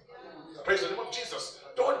happened. Praise the name of Jesus.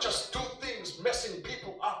 Don't just do things messing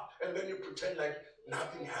people up and then you pretend like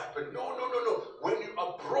nothing happened. No. When you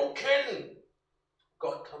are broken,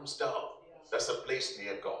 God comes down. That's a place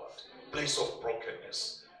near God. Place of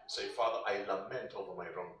brokenness. Say, Father, I lament over my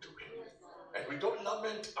wrongdoing. And we don't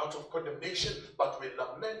lament out of condemnation, but we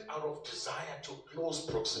lament out of desire to close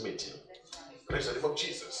proximity. Praise the name of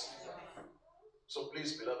Jesus. So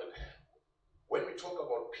please, beloved, when we talk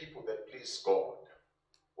about people that please God,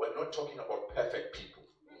 we're not talking about perfect people.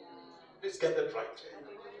 Please get that right.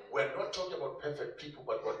 We're not talking about perfect people,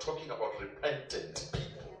 but we're talking about repentant people.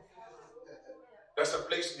 That's a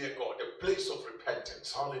place near God, a place of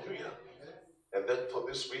repentance. Hallelujah. And then for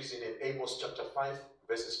this reason, in Amos chapter 5,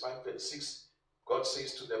 verses 5 and 6, God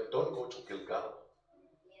says to them, don't go to Gilgal.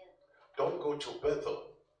 Don't go to Bethel.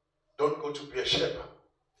 Don't go to Beersheba.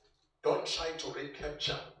 Don't try to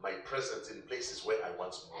recapture my presence in places where I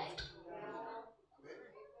once moved.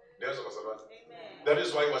 That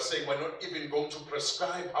is why we're saying we're not even going to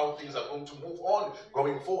prescribe how things are going to move on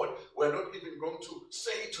going forward. We're not even going to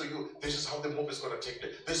say to you, this is how the move is going to take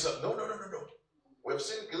place. No. We've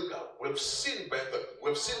seen Gilgal, we've seen Bethel,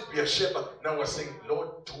 we've seen Beersheba. Now we're saying,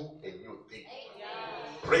 Lord, do a new thing.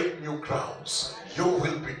 Break new grounds. Your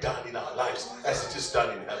will be done in our lives as it is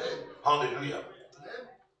done in heaven. Hallelujah.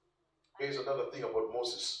 Here's another thing about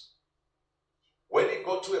Moses. When he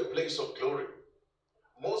got to a place of glory,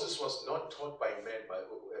 Moses was not taught by men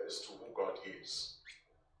as to who God is.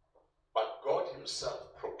 But God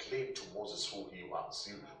himself proclaimed to Moses who he was,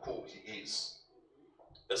 who he is.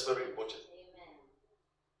 That's very important.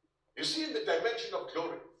 You see, in the dimension of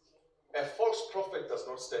glory, a false prophet does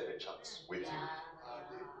not stand a chance with you.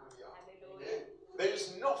 There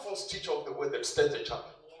is no false teacher of the word that stands a chance.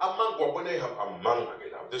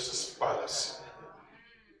 This is fallacy.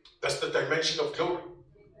 That's the dimension of glory.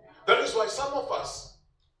 That is why some of us,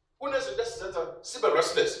 you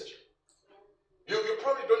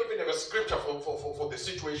probably don't even have a scripture for the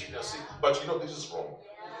situation you're seeing, but you know this is wrong.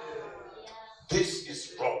 This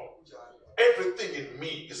is wrong. Everything in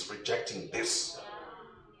me is rejecting this.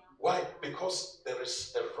 Why? Because there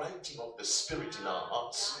is a writing of the Spirit in our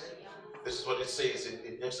hearts. This is what it says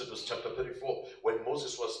in Exodus chapter 34, when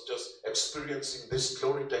Moses was just experiencing this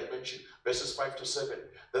glory dimension, verses 5 to 7.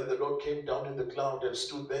 Then the Lord came down in the cloud and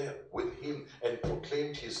stood there with him and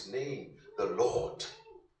proclaimed his name, the Lord.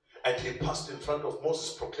 And he passed in front of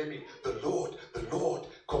Moses, proclaiming, the Lord,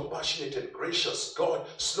 compassionate and gracious God,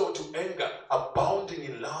 slow to anger, abounding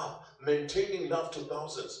in love, maintaining love to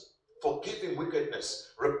thousands, forgiving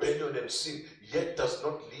wickedness, rebellion and sin, yet does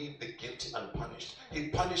not leave the guilty unpunished. He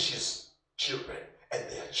punishes children and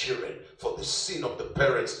their children for the sin of the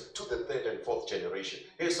parents to the third and fourth generation.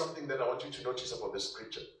 Here's something that I want you to notice about this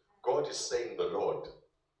scripture. God is saying the Lord.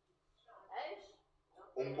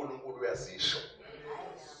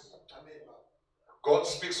 God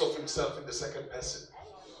speaks of himself in the second person.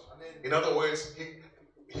 In other words,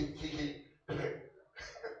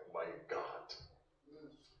 my God.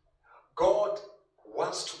 God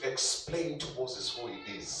wants to explain to Moses who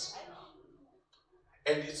he is.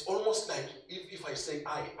 And it's almost like if I say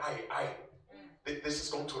I, this is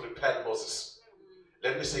going to repel Moses.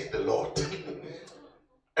 Let me say the Lord.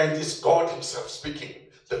 And it's God himself speaking.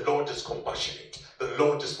 The Lord is compassionate. The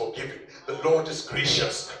Lord is forgiving. The Lord is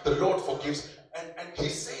gracious. The Lord forgives. And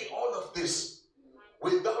he's saying all of this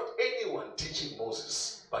without anyone teaching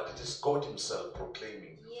Moses. But it is God himself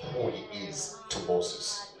proclaiming who he is to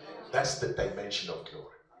Moses. That's the dimension of glory.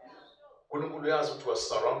 It was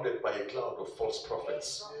surrounded by a cloud of false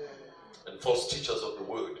prophets and false teachers of the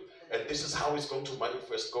word. And this is how it's going to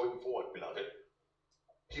manifest going forward, beloved.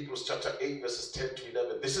 Hebrews chapter 8, verses 10 to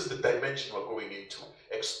 11. This is the dimension we're going into.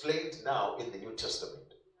 Explained now in the New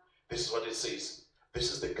Testament. This is what it says.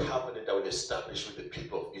 This is the covenant I will establish with the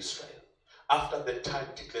people of Israel. After that time,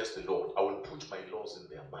 declares the Lord, I will put my laws in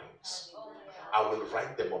their minds. I will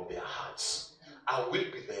write them on their hearts. I will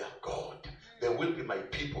be their God. They will be my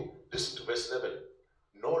people. Listen to verse 11.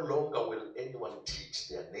 No longer will anyone teach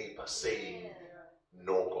their neighbor, saying,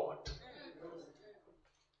 know God.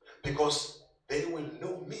 Because they will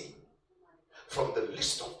know me from the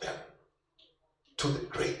least of them to the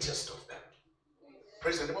greatest of them.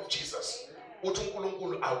 Praise the name of Jesus.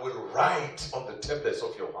 I will write on the tablets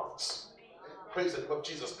of your hearts. Praise the name of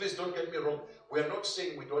Jesus. Please don't get me wrong. We are not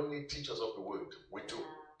saying we don't need teachers of the word. We do.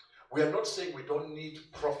 We are not saying we don't need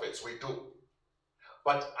prophets. We do.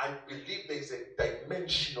 But I believe there is a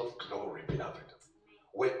dimension of glory, beloved,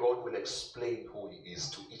 where God will explain who he is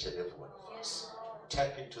to each and every one of us.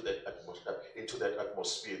 Tap into that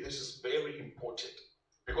atmosphere. This is very important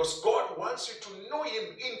because God wants you to know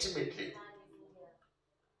him intimately.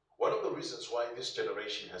 One of the reasons why this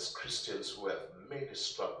generation has Christians who have many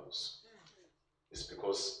struggles is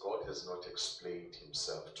because God has not explained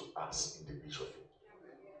himself to us individually.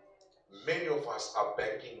 Many of us are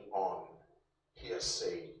banking on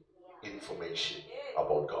hearsay information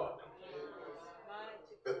about God.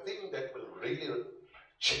 The thing that will really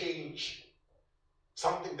change,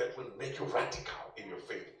 something that will make you radical in your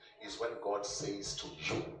faith, is when God says to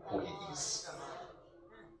you who he is.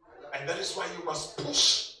 And that is why you must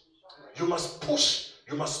push. You must push.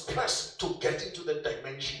 You must press to get into that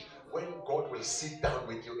dimension when God will sit down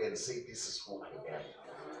with you and say, this is who I am.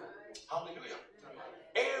 Hallelujah.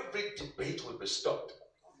 Every debate will be stopped.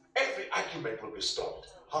 Every argument will be stopped.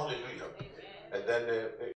 Hallelujah. And then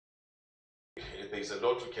there's a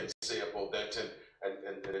lot we can say about that,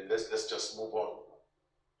 and let's just move on.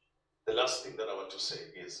 The last thing that I want to say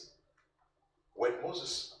is, when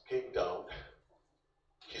Moses came down,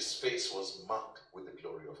 his face was marked with the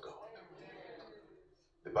glory of God.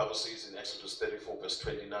 The Bible says in Exodus 34 verse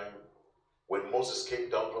 29, when Moses came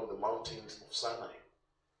down from the mountains of Sinai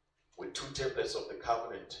with 2 tablets of the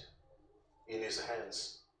covenant in his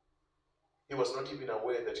hands, he was not even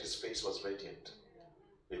aware that his face was radiant,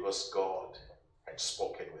 because God had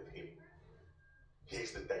spoken with him.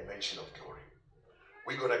 Here's the dimension of glory.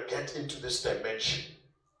 We're going to get into this dimension.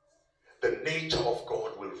 The nature of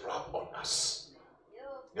God will rub on us.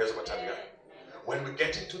 Here's what I'm saying. When we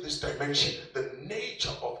get into this dimension, the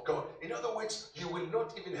nature of God, in other words, you will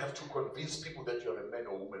not even have to convince people that you're a man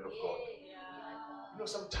or woman of God. You know,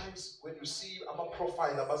 sometimes when you see, I'm a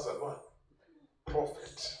profile,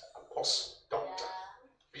 prophet, apostle, doctor,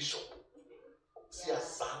 bishop,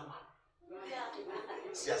 siyazama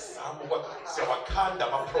siyawakanda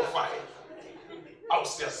ama-profile awu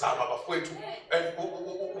siyazama bafowethu and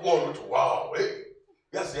ubone ukuthi wow,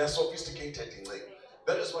 yes, they are sophisticated in it.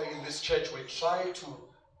 That is why in this church we try to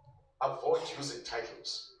avoid using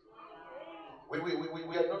titles. We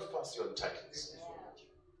are not fussy on titles,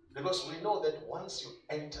 because we know that once you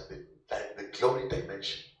enter the glory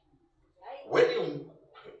dimension, When you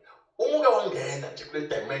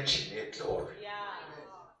dimension of glory.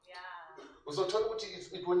 So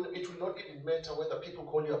it will not even matter whether people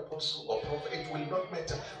call you apostle or prophet. It will not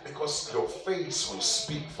matter because your face will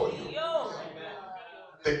speak for you.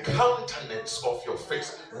 The countenance of your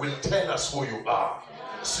face will tell us who you are.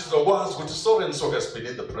 So with so and so has been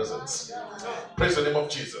in the presence. Praise the name of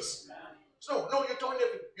Jesus. So no, you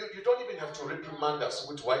don't even have to reprimand us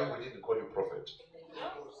with why we didn't call you prophet.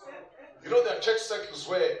 You know, there are church circles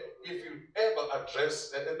where if you ever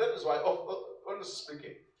address, and that is why, honestly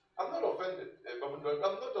speaking, I'm not offended. I'm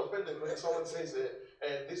not offended when someone says,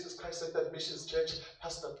 this is Christ-centered Missions Church,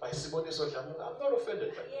 pastored by Siboniso. I'm not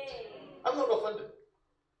offended by that. I'm not offended.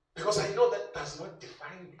 Because I know that does not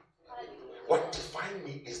define me. What defines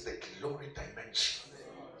me is the glory dimension.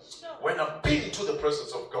 When I've been to the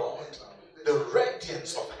presence of God, the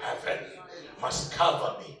radiance of heaven must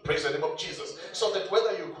cover me. Praise the name of Jesus. So that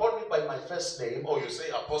whether you call me by my first name or you say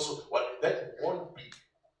apostle, well, that won't be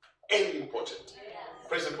any important.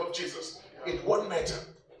 Praise the name of Jesus. It won't matter.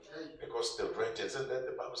 Because the radiance, and then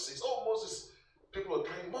the Bible says, oh, Moses, people are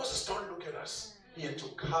crying, Moses, don't look at us. He had to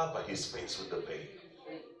cover his face with the veil.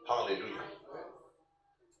 Hallelujah.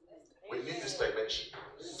 We need this dimension.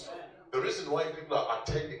 The reason why people are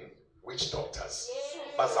attending witch doctors,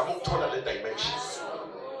 bazamu tola the dimensions.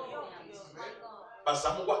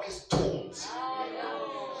 Bazamu work his tombs.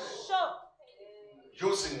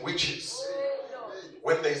 Using witches.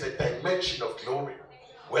 When there is a dimension of glory,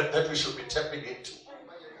 that we should be tapping into.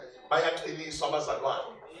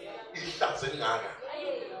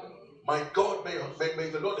 My God, may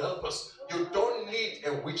the Lord help us. You don't need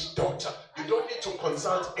a witch doctor. You don't need to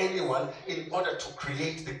consult anyone in order to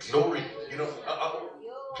create the glory. You know,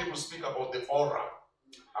 people speak about the aura.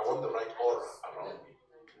 I want the right aura around me.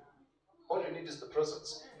 All you need is the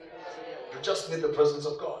presence. You just need the presence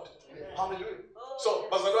of God. Hallelujah. So,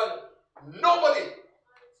 Bazalwan, nobody.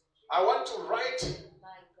 I want to write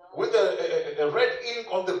with a red ink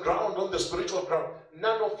on the ground, on the spiritual ground.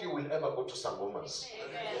 None of you will ever go to Sangomas.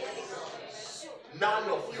 None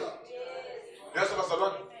of you. Yes,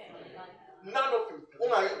 Bazalwan. None of you.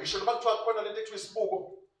 You should not talk about it with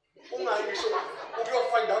Bogo. You will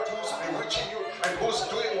find out who's bewitching you and who's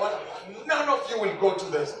doing what. None of you will go to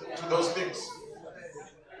those things.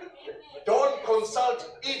 Don't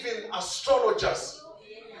consult even astrologers.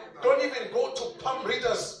 Don't even go to palm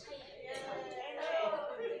readers.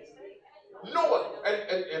 No one.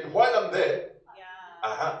 And while I'm there,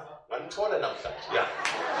 I'm told and I'm that. Yeah.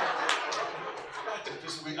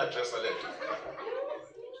 We address a letter.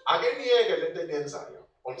 Again,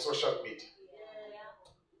 on social media.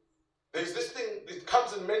 There's this thing, it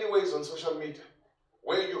comes in many ways on social media,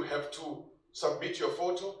 where you have to submit your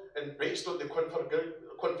photo, and based on the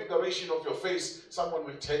configuration of your face, someone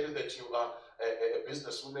will tell you that you are a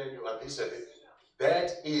businesswoman, you are this and that.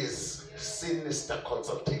 That is sinister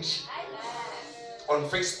consultation on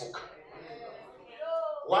Facebook.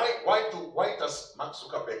 Why does Mark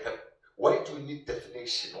Zuckerberg have? Why do you need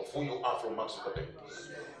definition of who you are from Mark Zuckerberg?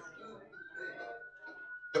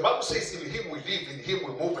 The Bible says, in him we live, in him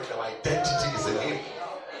we move, and our identity is in him.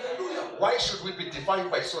 Why should we be defined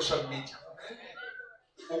by social media?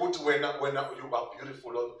 When you are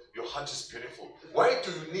beautiful, or your heart is beautiful. Why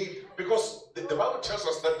do you need? Because the Bible tells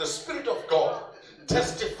us that the Spirit of God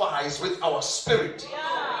testifies with our spirit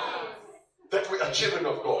that we are children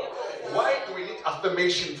of God. Why do we need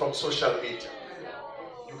affirmation from social media?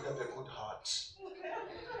 You have a good heart.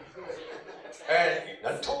 And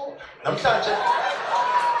not all.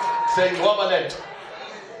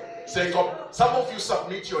 Saying, some of you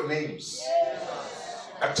submit your names.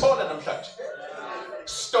 I told them,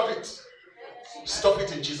 stop it. Stop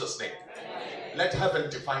it in Jesus' name. Let heaven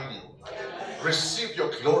define you. Receive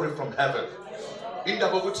your glory from heaven. In the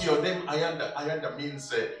Boguti, your name Ayanda means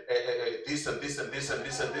this and this and this and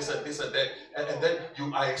this and this and this and that. And then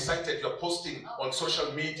you are excited, you're posting on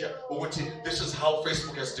social media. Boguti, this is how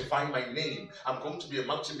Facebook has defined my name. I'm going to be a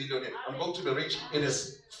multi-millionaire. I'm going to be rich. It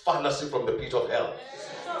is fallacy from the pit of hell.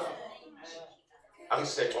 I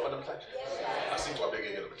said,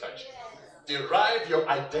 derive your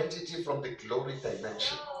identity from the glory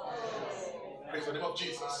dimension. Praise the name of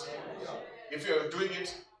Jesus. If you are doing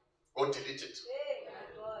it, go delete it.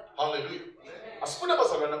 Hallelujah.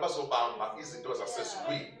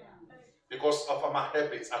 Because of our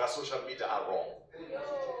habits, our social media are wrong.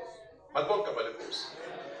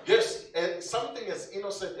 Yes, and something as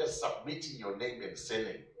innocent as submitting your name and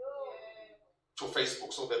sending to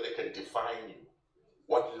Facebook so that they can define you.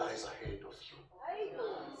 What lies ahead of you?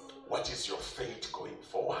 What is your fate going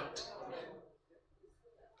forward?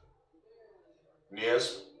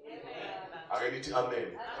 Yes. Amen. Amen.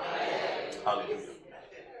 Hallelujah.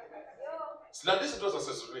 Now this is what I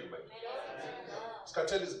says doing, man.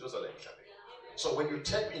 So when you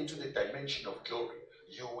tap into the dimension of glory,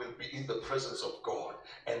 you will be in the presence of God,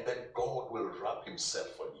 and then God will wrap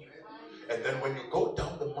himself on you. And then when you go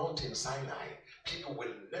down the mountain Sinai, people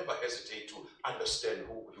will never hesitate to understand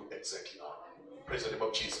who you exactly are. Praise the name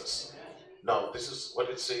of Jesus. Now this is what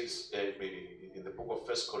it says in the book of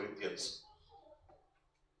 1 Corinthians.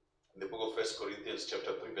 In the book of 1 Corinthians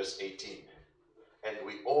chapter 3 verse 18. And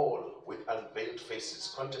we all with unveiled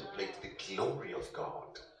faces contemplate the glory of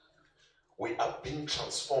God. We are being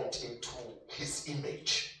transformed into his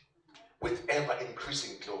image with ever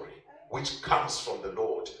increasing glory, which comes from the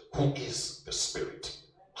Lord, who is the Spirit.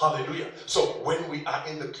 Hallelujah. So when we are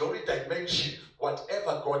in the glory dimension,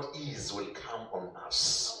 whatever God is will come on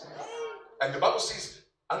us. And the Bible says,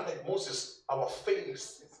 unlike Moses, our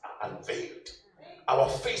faces are unveiled. Our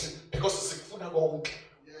faces, because it's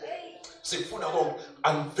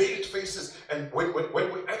unveiled faces, and when we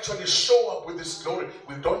actually show up with this glory,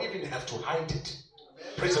 we don't even have to hide it.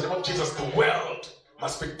 Praise the name of Jesus. The world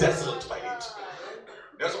must be dazzled by it.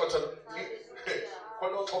 That's what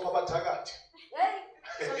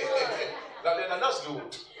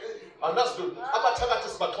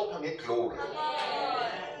glory.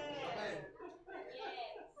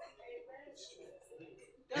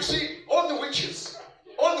 You see, all the witches,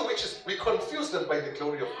 we confuse them by the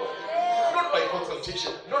glory of God. Not by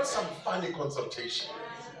consultation, not some funny consultation.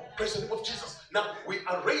 Praise the name of Jesus. Now, we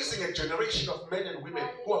are raising a generation of men and women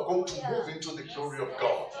who are going to move into the glory of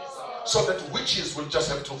God. So that witches will just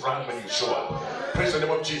have to run when you show up. Praise the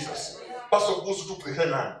name of Jesus.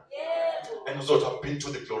 And so I've been to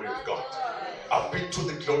the glory of God. I've been to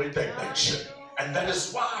the glory dimension. And that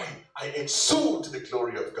is why I exude the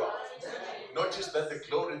glory of God. Notice that the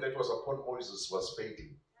glory that was upon Moses was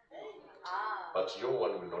fading. But your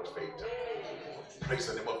one will not fade. Praise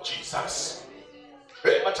the name of Jesus.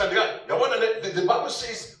 The Bible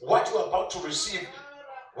says what you are about to receive,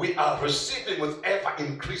 we are receiving with ever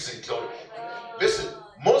increasing glory. Listen,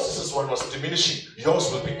 Moses' one was diminishing, yours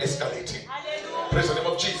will be escalating. Praise the name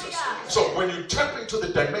of Jesus. So when you tap into the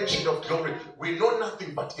dimension of glory, we know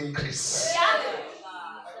nothing but increase.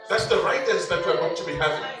 That's the rightness that we're going to be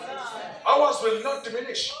having. Ours will not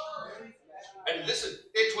diminish. And listen,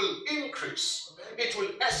 it will increase. It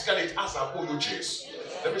will escalate as our OUJs.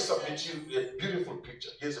 Let me submit you a beautiful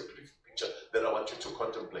picture. Here's a beautiful picture that I want you to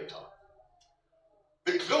contemplate on.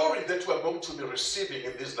 The glory that we are going to be receiving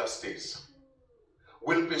in these last days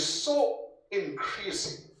will be so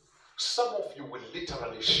increasing. Some of you will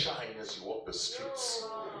literally shine as you walk the streets.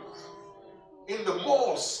 In the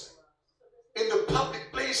malls, in the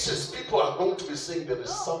public places, people are going to be saying, there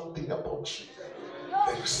is something about you.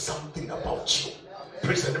 There is something about you.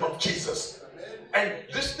 Praise the name of Jesus. And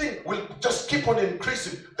this thing will just keep on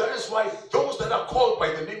increasing. That is why those that are called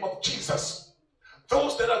by the name of Jesus,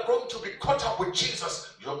 those that are going to be caught up with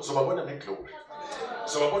Jesus,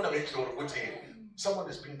 someone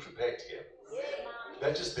is being prepared here.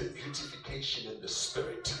 That is the beautification in the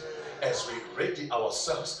spirit as we ready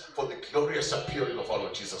ourselves for the glorious appearing of our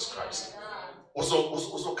Lord Jesus Christ.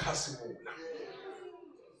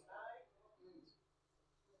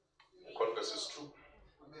 Converse is true.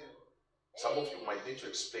 Some of you might need to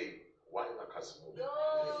explain why Nakazimuna.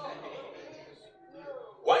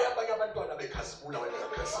 Why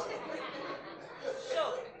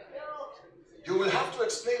you will have to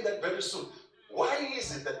explain that very soon. Why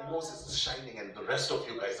is it that Moses is shining and the rest of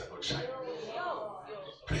you guys are not shining?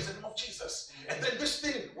 Praise the name of Jesus. And then this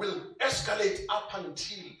thing will escalate up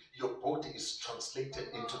until your body is translated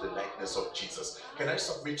into the likeness of Jesus. Can I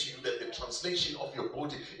submit to you that the translation of your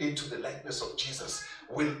body into the likeness of Jesus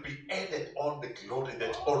will be added on the glory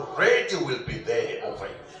that already will be there over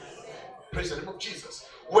you? Praise the name of Jesus.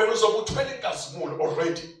 When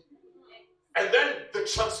already. And then the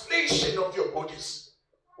translation of your bodies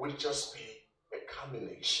will just be a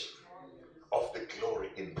culmination of the glory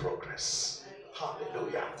in progress.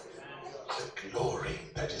 Hallelujah. The glory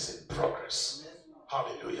that is in progress.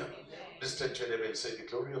 Hallelujah. Let's turn to your neighbor and say, the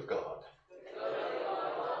glory of God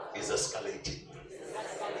is escalating.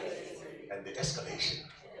 And the escalation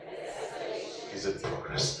is in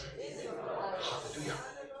progress. Hallelujah.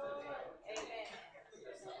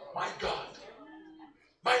 My God.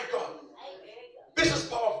 My God. This is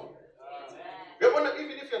powerful. Even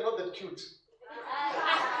if you're not that cute.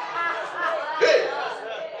 Hey,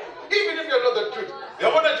 even if you're not that cute.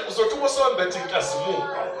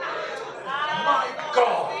 My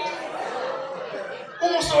God.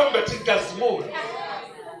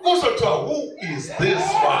 Who is this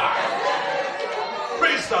one?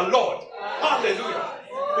 Praise the Lord. Hallelujah.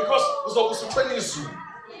 Because uzokusuthweni izulu.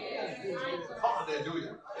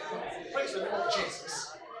 Hallelujah. Praise the name of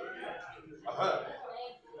Jesus.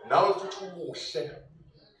 Nawe futhi umuhle.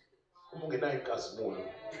 Uma ungenayo inkazimulo,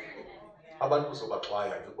 abantu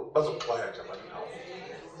bazoxwaya nje abantu nawo.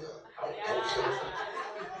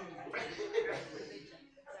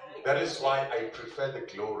 That is why I prefer the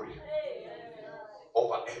glory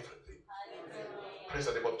over everything. Praise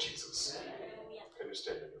the name of Jesus. Can you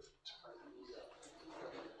stand on your feet?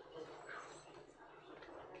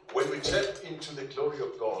 When we tap into the glory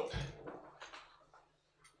of God,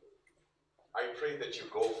 I pray that you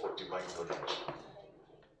go for divine knowledge.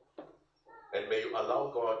 And may you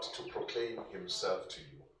allow God to proclaim himself to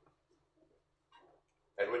you.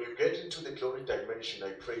 And when you get into the glory dimension,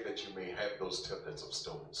 I pray that you may have those tablets of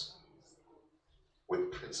stones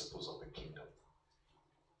with principles of the kingdom.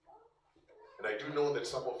 And I do know that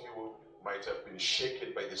some of you might have been shaken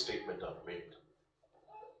by the statement I've made,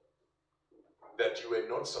 that you are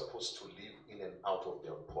not supposed to live in and out of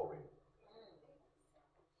the outpouring.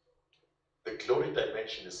 The glory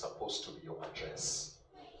dimension is supposed to be your address.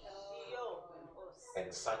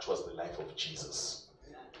 And such was the life of Jesus.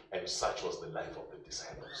 And such was the life of the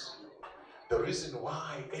disciples. The reason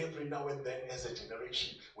why every now and then as a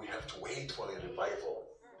generation we have to wait for a revival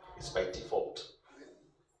is by default.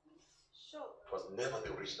 It was never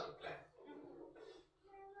the original plan.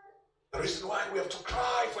 The reason why we have to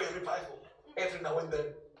cry for a revival every now and then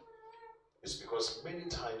is because many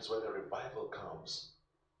times when a revival comes,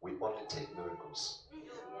 we only take miracles,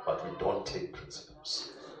 but we don't take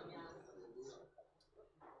principles.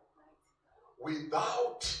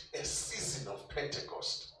 Without a season of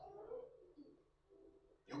Pentecost,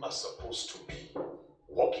 you are supposed to be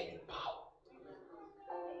walking in power.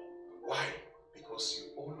 Why? Because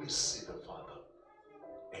you always see the Father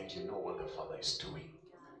and you know what the Father is doing.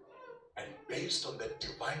 And based on that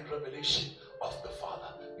divine revelation of the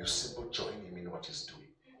Father, you simply join him in what he's doing.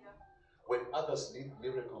 When others need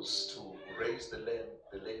miracles to raise the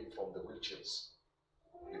lame from the wheelchairs,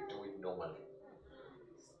 you do it normally.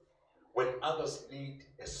 When others need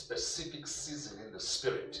a specific season in the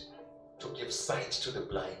spirit to give sight to the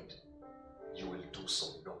blind, you will do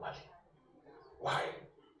so normally. Why?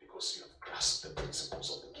 Because you have grasped the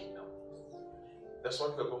principles of the kingdom. That's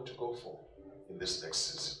what we're going to go for in this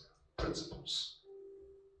next season. Principles.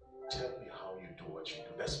 Tell me how you do what you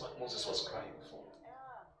do. That's what Moses was crying for.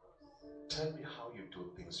 Tell me how you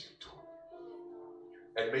do things you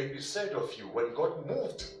do. And may it be said of you, when God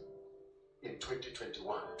moved in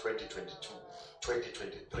 2021, 2022,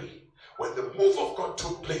 2023, when the move of God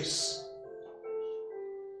took place,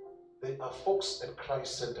 there are folks at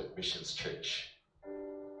Christ-Centered Missions Church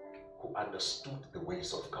who understood the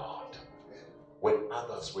ways of God when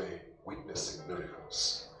others were witnessing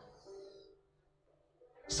miracles.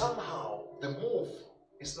 Somehow, the move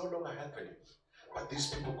is no longer happening, but these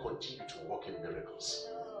people continue to walk in miracles.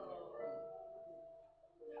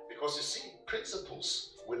 Because you see,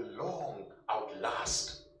 principles will long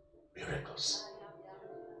outlast miracles.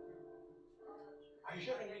 Are you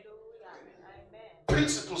hearing me?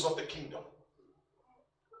 Principles of the kingdom,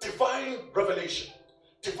 divine revelation,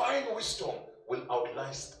 divine wisdom will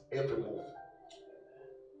outlast every move.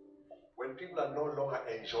 When people are no longer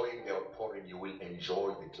enjoying their outpouring, you will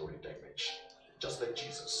enjoy the glory dimension. Just like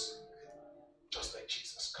Jesus. Just like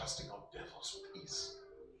Jesus, casting out devils with ease.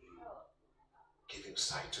 Giving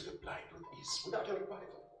sight to the blind with ease. Without a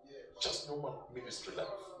revival. Just normal ministry life.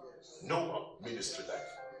 Normal ministry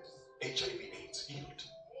life. HIV/AIDS healed.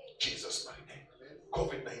 Jesus' mighty name.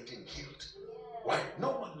 COVID-19 healed. Why?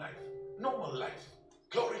 Normal life. Normal life.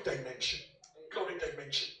 Glory dimension. Glory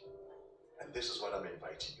dimension. And this is what I'm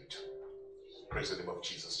inviting you to. Praise the name of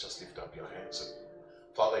Jesus. Just lift up your hands.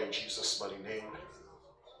 And Father, in Jesus' mighty name,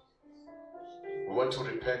 we want to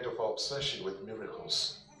repent of our obsession with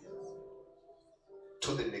miracles,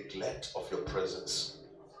 to the neglect of your presence,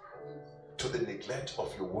 to the neglect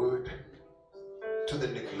of your word, to the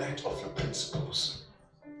neglect of your principles.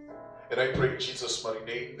 And I pray in Jesus' mighty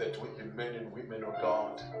name that we be men and women of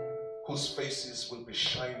God whose faces will be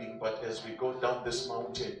shining, but as we go down this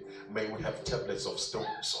mountain, may we have tablets of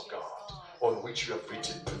stones, oh God, on which you have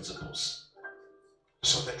written principles,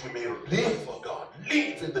 so that we may live, oh God,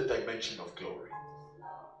 live in the dimension of glory.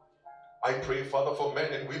 I pray, Father, for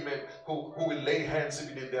men and women who will lay hands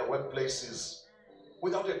even in their workplaces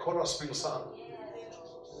without a chorus being sung.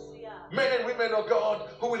 Men and women, oh God,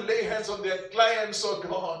 who will lay hands on their clients, oh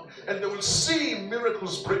God, and they will see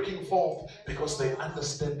miracles breaking forth because they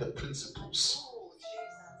understand the principles.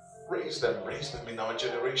 Raise them in our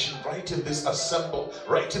generation, right in this assembly,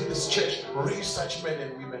 right in this church. Raise such men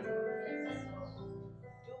and women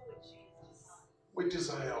We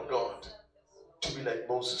desire, oh God, to be like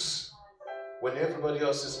Moses. When everybody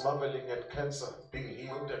else is marveling at cancer being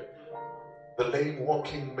healed, the lame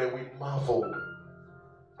walking, may we marvel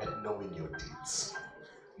at knowing your deeds,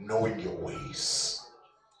 knowing your ways,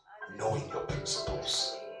 knowing your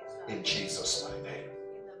principles. In Jesus' mighty name.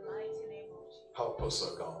 Help us,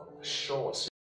 oh God. Show us